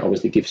past, and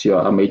obviously gives you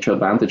a major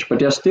advantage. But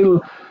there's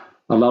still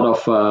a lot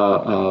of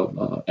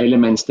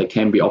elements that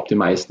can be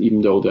optimized,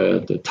 even though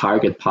the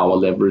target power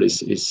level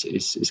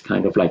is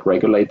kind of like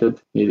regulated.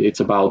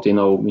 It's about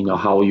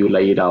how you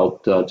lay it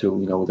out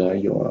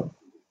your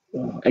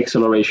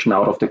acceleration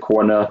out of the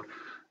corner.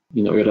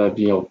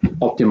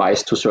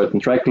 Optimized to certain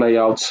track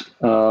layouts,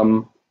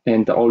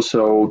 and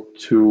also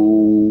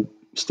to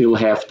still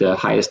have the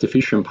highest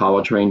efficient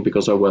powertrain,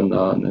 because of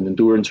an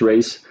endurance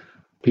race,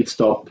 pit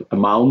stop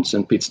amounts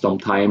and pit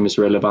stop time is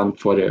relevant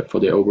for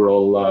the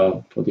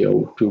overall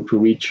to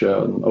reach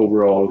an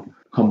overall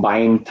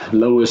combined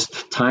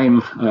lowest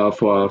time or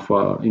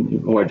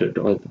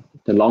the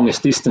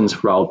longest distance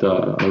throughout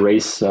a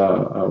race,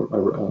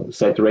 a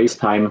set race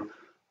time.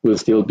 Will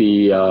still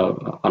be a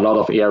lot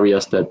of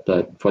areas that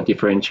for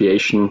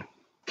differentiation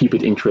keep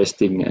it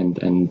interesting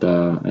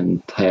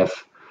and have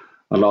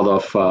a lot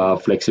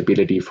of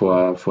flexibility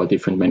for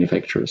different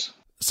manufacturers.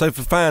 So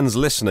for fans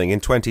listening in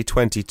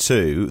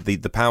 2022, the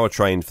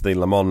powertrain for the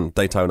Le Mans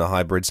Daytona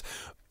hybrids,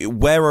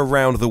 where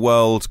around the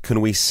world can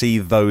we see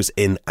those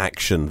in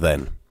action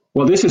then?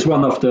 Well, this is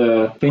one of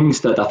the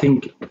things that I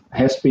think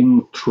has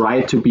been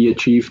tried to be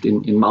achieved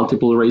in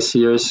multiple race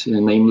series,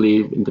 namely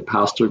in the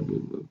past,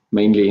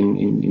 mainly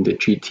in the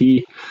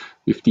GT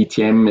with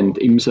DTM and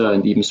IMSA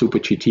and even Super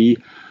GT,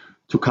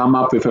 to come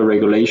up with a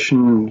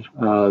regulation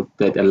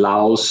that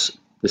allows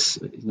this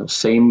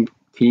same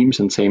teams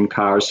and same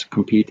cars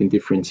compete in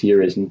different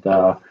series. And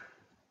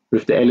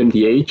with the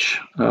LMDH,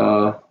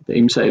 the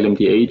IMSA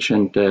LMDH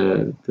and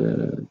the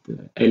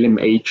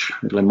LMH,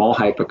 Le Mans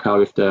Hypercar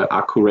with the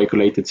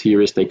Accu-regulated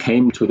series, they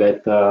came to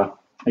that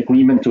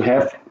agreement to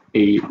have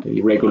a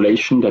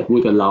regulation that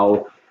would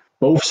allow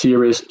both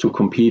series to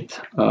compete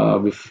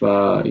in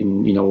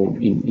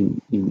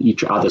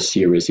each other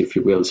series, if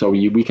you will. So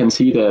we can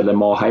see the Le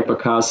Mans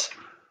Hypercars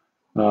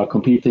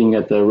competing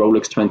at the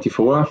Rolex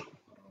 24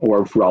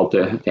 or throughout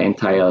the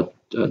entire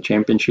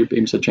championship,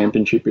 IMSA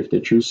championship, if they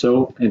choose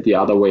so, and the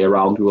other way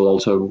around. We will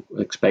also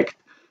expect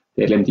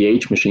the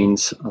LMDH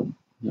machines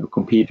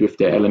compete with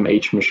the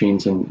LMH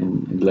machines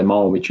in Le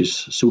Mans, which is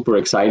super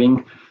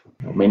exciting.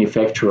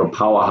 Manufacturer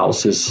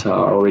powerhouses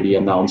already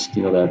announced,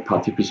 their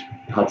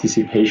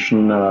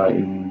participation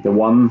in the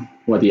one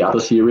or the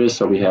other series.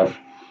 So we have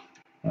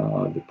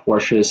the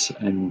Porsches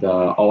and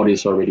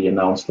Audis already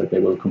announced that they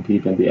will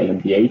compete in the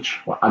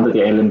LMDH under the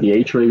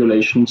LMDH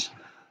regulations.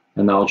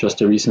 And now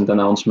just a recent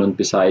announcement,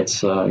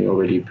 besides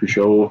already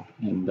Peugeot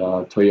and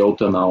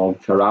Toyota, now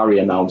Ferrari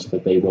announced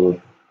that they will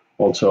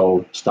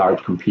also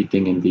start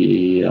competing in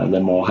the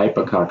Le Mans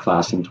Hypercar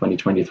class in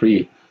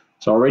 2023.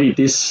 So already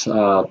this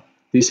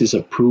is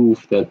a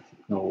proof that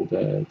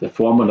the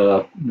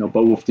formula,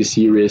 both of the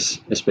series,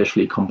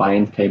 especially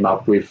combined, came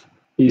up with,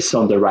 is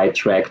on the right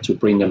track to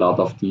bring a lot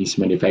of these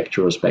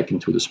manufacturers back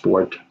into the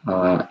sport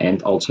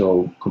and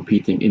also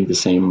competing in the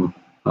same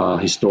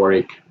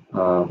historic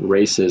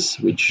races,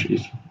 which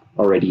is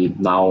already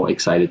now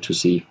excited to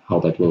see how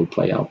that will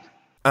play out.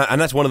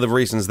 And that's one of the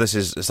reasons this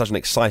is such an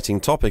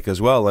exciting topic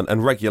as well.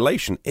 And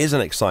regulation is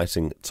an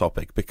exciting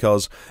topic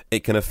because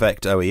it can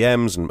affect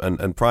OEMs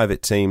and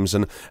private teams.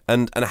 And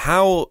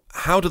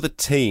how do the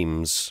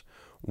teams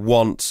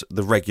want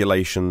the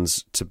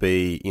regulations to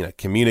be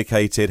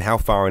communicated? How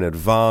far in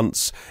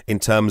advance in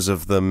terms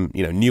of them,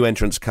 new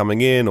entrants coming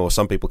in or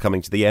some people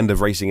coming to the end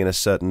of racing in a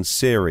certain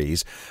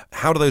series?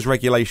 How do those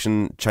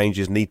regulation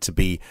changes need to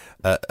be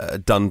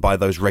done by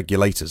those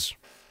regulators?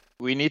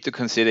 We need to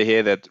consider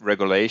here that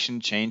regulation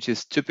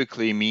changes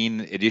typically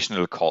mean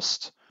additional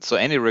cost. So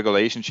any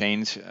regulation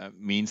change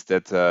means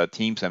that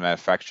teams and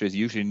manufacturers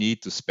usually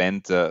need to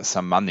spend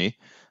some money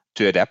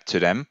to adapt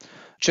to them.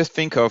 Just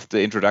think of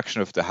the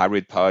introduction of the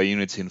hybrid power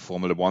units in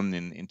Formula One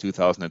in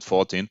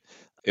 2014.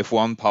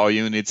 F1 power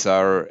units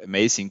are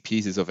amazing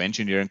pieces of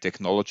engineering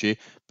technology,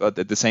 but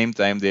at the same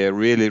time, they are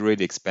really,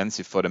 really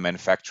expensive for the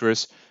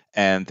manufacturers,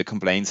 and the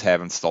complaints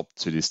haven't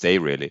stopped to this day,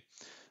 really.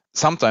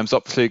 Sometimes,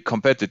 obviously,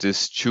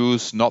 competitors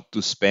choose not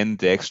to spend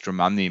the extra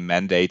money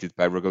mandated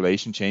by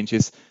regulation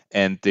changes,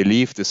 and they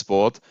leave the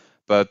sport.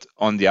 But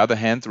on the other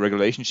hand,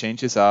 regulation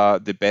changes are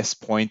the best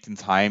point in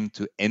time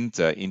to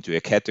enter into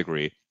a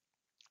category.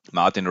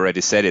 Martin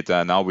already said it.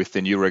 Now with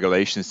the new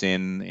regulations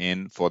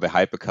in for the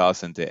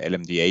hypercars and the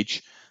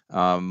LMDH,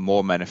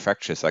 more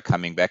manufacturers are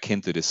coming back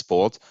into the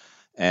sport.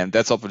 And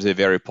that's obviously a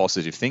very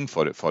positive thing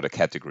for the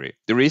category.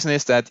 The reason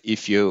is that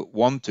if you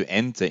want to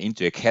enter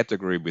into a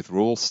category with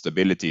rule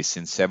stability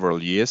since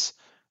several years,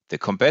 The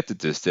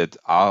competitors that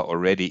are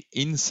already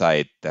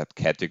inside that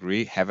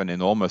category have an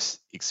enormous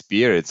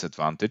experience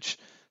advantage.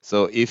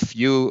 So if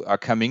you are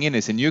coming in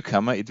as a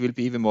newcomer, it will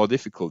be even more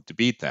difficult to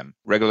beat them.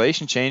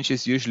 Regulation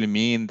changes usually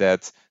mean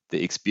that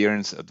the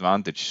experience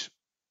advantage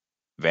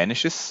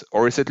vanishes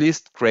or is at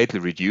least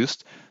greatly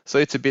reduced. So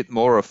it's a bit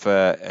more of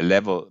a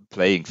level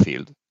playing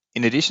field.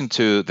 In addition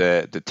to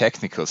the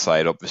technical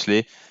side,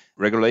 obviously,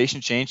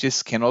 regulation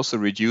changes can also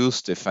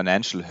reduce the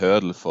financial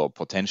hurdle for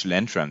potential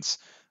entrants.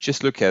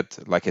 Just look at,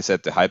 like I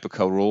said, the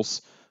hypercar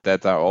rules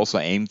that are also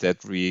aimed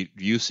at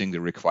reducing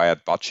the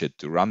required budget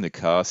to run the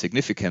car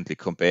significantly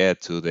compared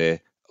to the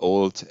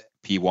old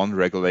P1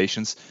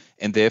 regulations.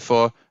 And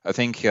therefore, I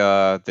think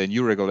the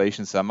new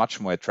regulations are much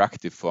more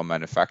attractive for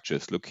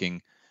manufacturers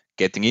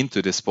getting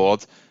into the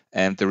sport,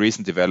 and the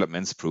recent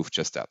developments prove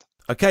just that.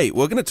 Okay,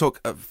 we're going to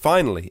talk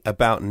finally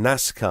about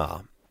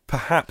NASCAR.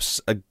 Perhaps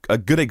a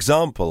good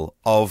example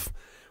of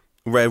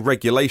where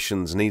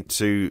regulations need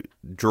to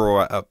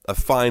draw a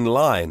fine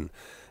line,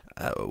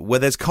 where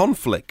there's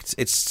conflict.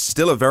 It's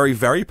still a very,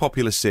 very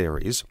popular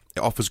series. It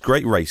offers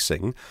great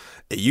racing.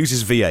 It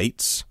uses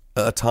V8s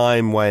at a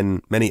time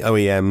when many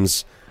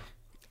OEMs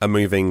are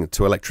moving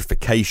to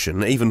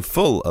electrification, even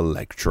full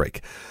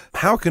electric.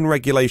 How can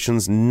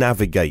regulations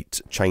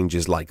navigate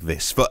changes like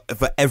this for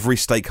every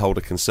stakeholder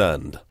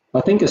concerned? I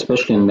think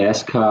especially in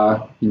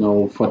NASCAR,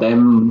 for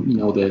them,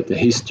 the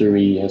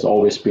history has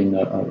always been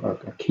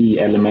a key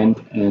element,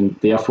 and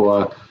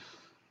therefore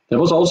there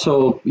was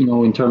also,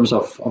 in terms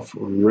of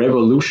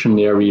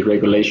revolutionary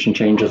regulation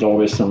changes,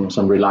 always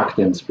some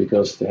reluctance,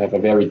 because they have a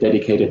very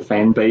dedicated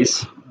fan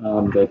base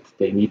that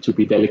they need to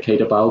be delicate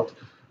about.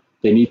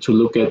 They need to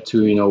look at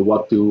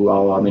what do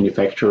our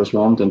manufacturers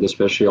want, and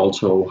especially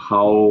also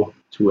how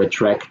to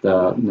attract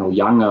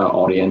younger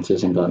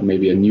audiences and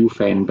maybe a new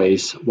fan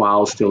base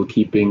while still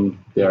keeping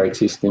their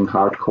existing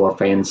hardcore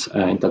fans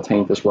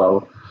entertained as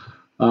well.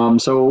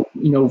 So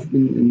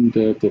in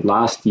the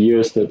last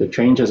years, the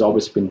change has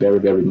always been very,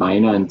 very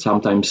minor, and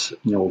sometimes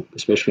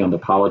especially on the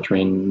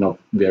powertrain, not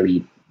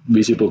very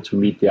visible to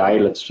meet the eye.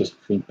 Let's just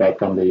think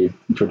back on the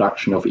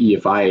introduction of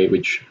EFI,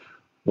 which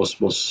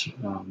was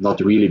not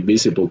really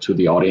visible to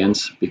the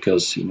audience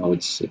because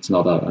it's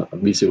not a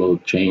visible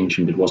change,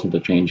 and it wasn't a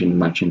change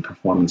much in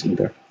performance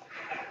either.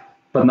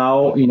 But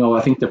now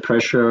I think the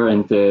pressure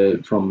and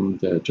from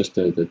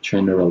the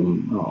general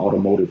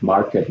automotive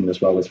market, and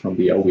as well as from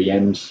the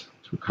OEMs,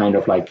 to kind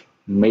of like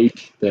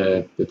make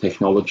the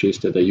technologies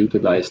that are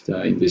utilized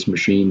in these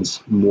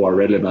machines more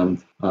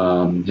relevant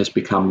has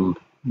become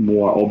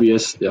more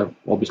obvious. There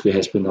obviously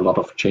has been a lot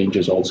of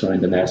changes also in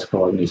the NASCAR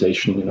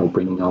organization,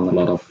 bringing on a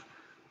lot of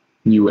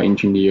new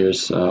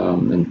engineers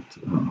and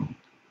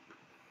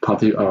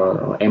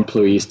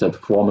employees that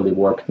formerly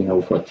worked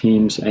for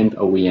teams and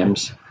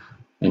OEMs,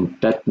 and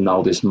that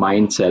now this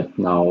mindset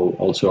now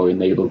also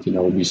enabled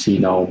we see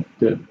now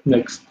the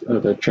next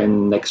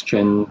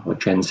gen or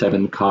Gen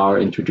 7 car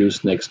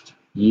introduced next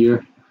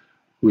year,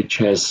 which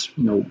has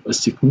a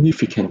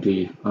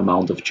significantly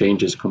amount of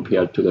changes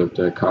compared to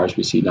the cars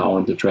we see now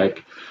on the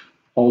track.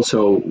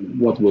 Also,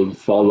 what will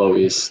follow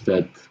is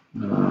that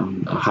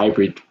a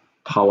hybrid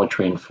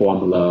powertrain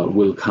formula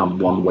will come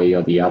one way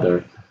or the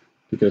other,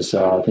 because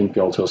I think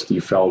also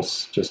Steve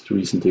Phelps just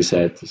recently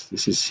said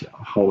this is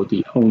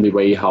the only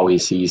way how he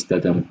sees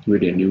that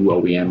really a new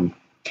OEM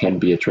can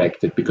be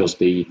attracted, because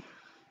in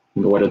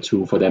order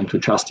for them to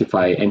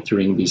justify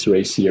entering these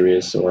race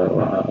series or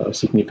a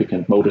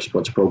significant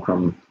motorsports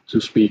program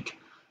to speak,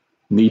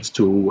 needs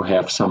to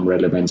have some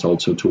relevance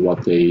also to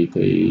what they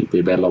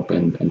develop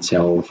and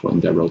sell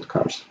in their road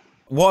cars.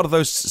 What are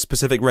those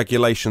specific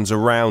regulations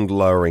around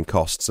lowering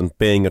costs and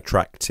being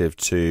attractive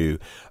to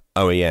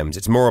OEMs?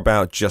 It's more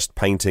about just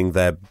painting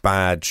their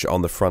badge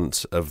on the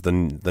front of the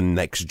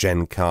next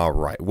gen car,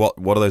 right? What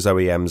do those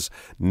OEMs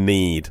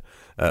need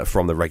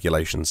from the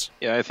regulations?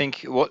 Yeah, I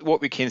think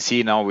what we can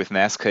see now with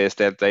NASCAR is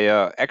that they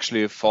are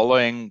actually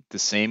following the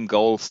same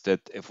goals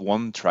that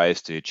F1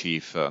 tries to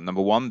achieve.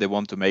 Number one, they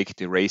want to make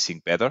the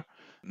racing better.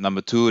 Number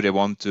two, they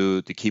want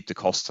to keep the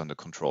costs under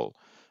control.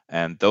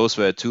 And those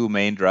were two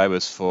main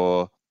drivers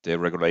for the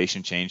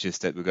regulation changes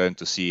that we're going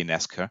to see in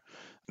NASCAR.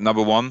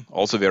 Number one,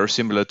 also very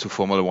similar to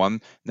Formula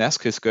One,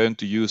 NASCAR is going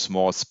to use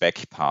more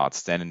spec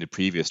parts than in the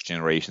previous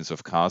generations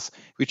of cars,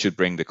 which should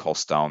bring the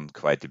cost down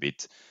quite a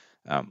bit.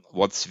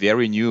 What's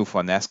very new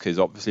for NASCAR is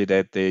obviously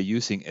that they're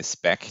using a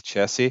spec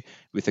chassis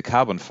with a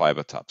carbon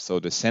fiber top. So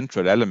the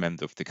central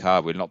element of the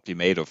car will not be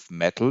made of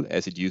metal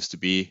as it used to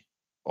be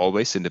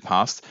always in the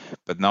past,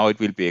 but now it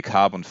will be a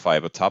carbon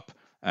fiber top.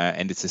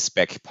 And it's a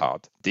spec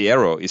part. The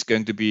aero is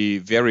going to be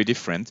very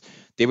different.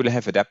 They will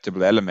have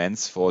adaptable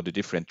elements for the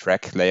different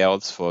track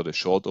layouts, for the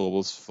short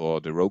ovals,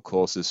 for the road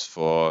courses,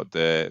 for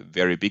the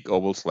very big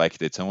ovals like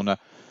Daytona.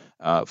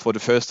 For the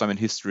first time in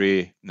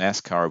history,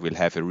 NASCAR will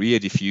have a rear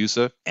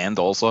diffuser, and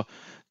also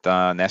the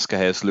NASCAR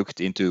has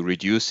looked into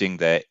reducing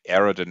the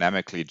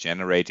aerodynamically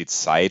generated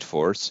side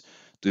force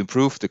to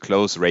improve the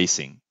close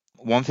racing.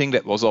 One thing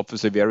that was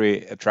obviously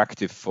very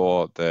attractive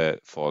for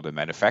the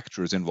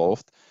manufacturers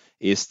involved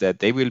is that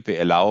they will be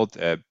allowed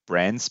a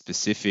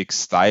brand-specific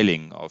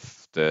styling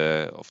of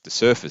the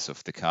surface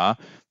of the car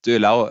to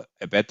allow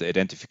a better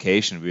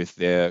identification with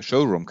their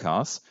showroom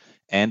cars.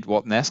 And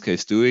what NASCAR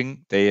is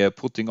doing, they are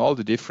putting all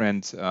the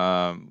different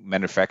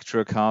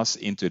manufacturer cars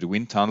into the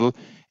wind tunnel,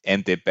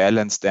 and they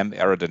balance them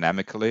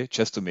aerodynamically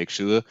just to make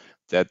sure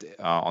that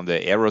on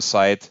the aero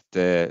side,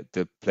 the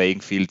playing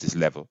field is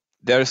level.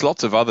 There's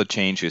lots of other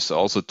changes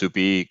also to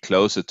be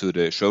closer to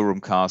the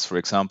showroom cars. For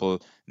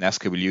example,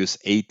 NASCAR will use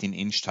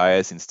 18-inch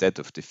tires instead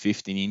of the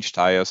 15-inch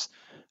tires.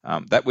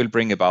 That will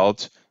bring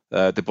about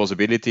the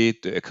possibility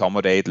to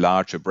accommodate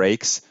larger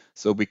brakes,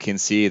 so we can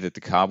see that the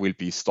car will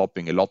be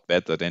stopping a lot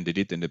better than they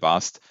did in the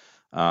past,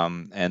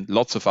 and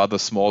lots of other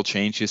small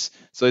changes.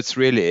 So it's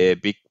really a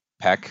big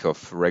pack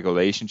of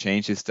regulation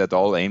changes that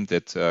all aimed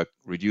at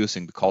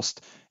reducing the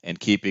cost and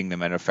keeping the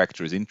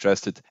manufacturers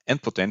interested,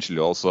 and potentially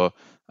also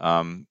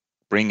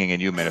bringing a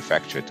new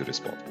manufacturer to the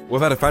sport.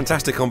 We've had a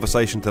fantastic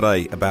conversation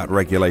today about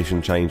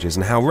regulation changes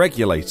and how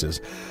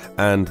regulators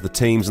and the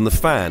teams and the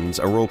fans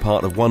are all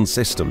part of one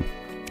system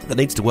that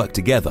needs to work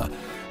together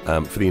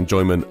for the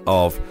enjoyment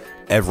of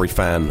every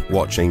fan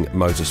watching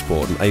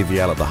motorsport, and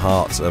AVL at the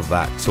heart of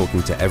that,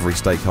 talking to every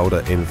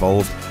stakeholder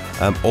involved.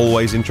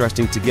 Always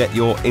interesting to get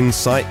your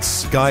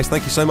insights. Guys,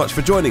 thank you so much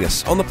for joining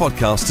us on the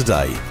podcast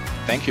today.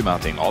 Thank you,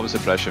 Martin. Always a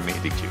pleasure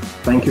meeting you.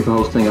 Thank you for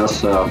hosting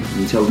us.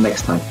 Until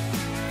next time.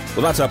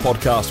 Well, that's our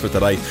podcast for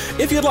today.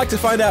 If you'd like to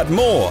find out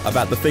more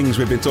about the things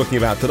we've been talking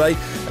about today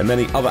and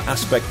any other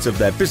aspects of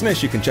their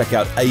business, you can check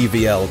out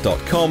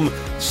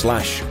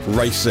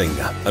avl.com/racing.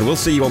 And we'll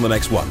see you on the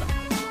next one.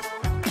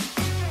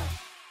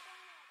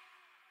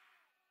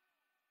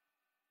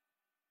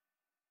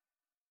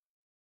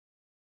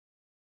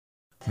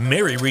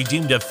 Mary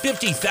redeemed a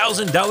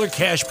 $50,000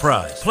 cash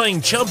prize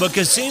playing Chumba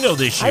Casino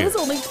this year. I was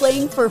only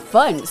playing for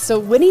fun, so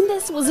winning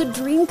this was a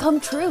dream come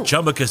true.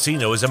 Chumba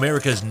Casino is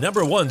America's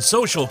 #1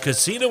 social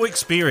casino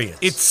experience.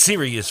 It's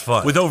serious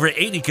fun. With over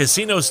 80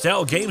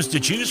 casino-style games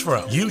to choose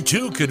from, you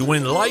too could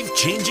win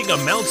life-changing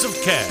amounts of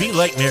cash. Be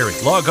like Mary.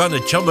 Log on to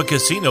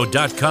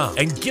ChumbaCasino.com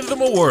and give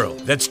them a whirl.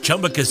 That's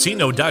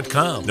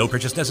ChumbaCasino.com. No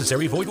purchase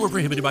necessary. Void where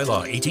prohibited by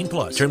law. 18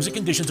 plus. Terms and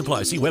conditions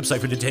apply. See website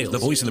for details. The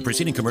voice in the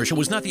preceding commercial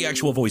was not the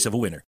actual voice of a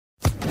winner.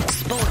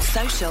 Sports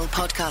Social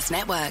Podcast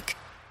Network.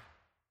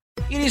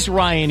 It is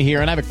Ryan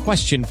here, and I have a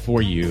question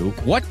for you.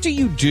 What do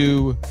you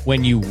do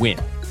when you win?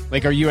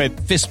 Like, are you a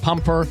fist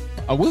pumper,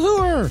 a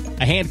woohooer,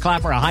 a hand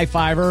clapper, a high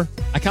fiver?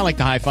 I kind of like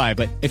the high five,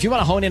 but if you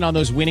want to hone in on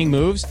those winning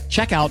moves,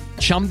 check out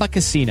Chumba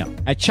Casino.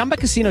 At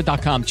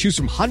ChumbaCasino.com, choose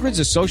from hundreds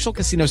of social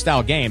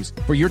casino-style games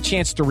for your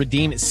chance to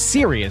redeem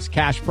serious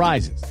cash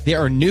prizes. There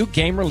are new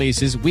game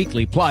releases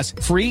weekly, plus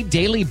free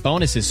daily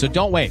bonuses, so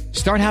don't wait.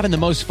 Start having the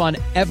most fun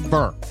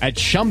ever at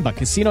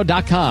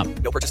ChumbaCasino.com.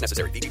 No purchase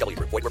necessary. VGW.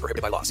 Void where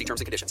prohibited by law. See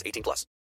terms and conditions. 18 plus.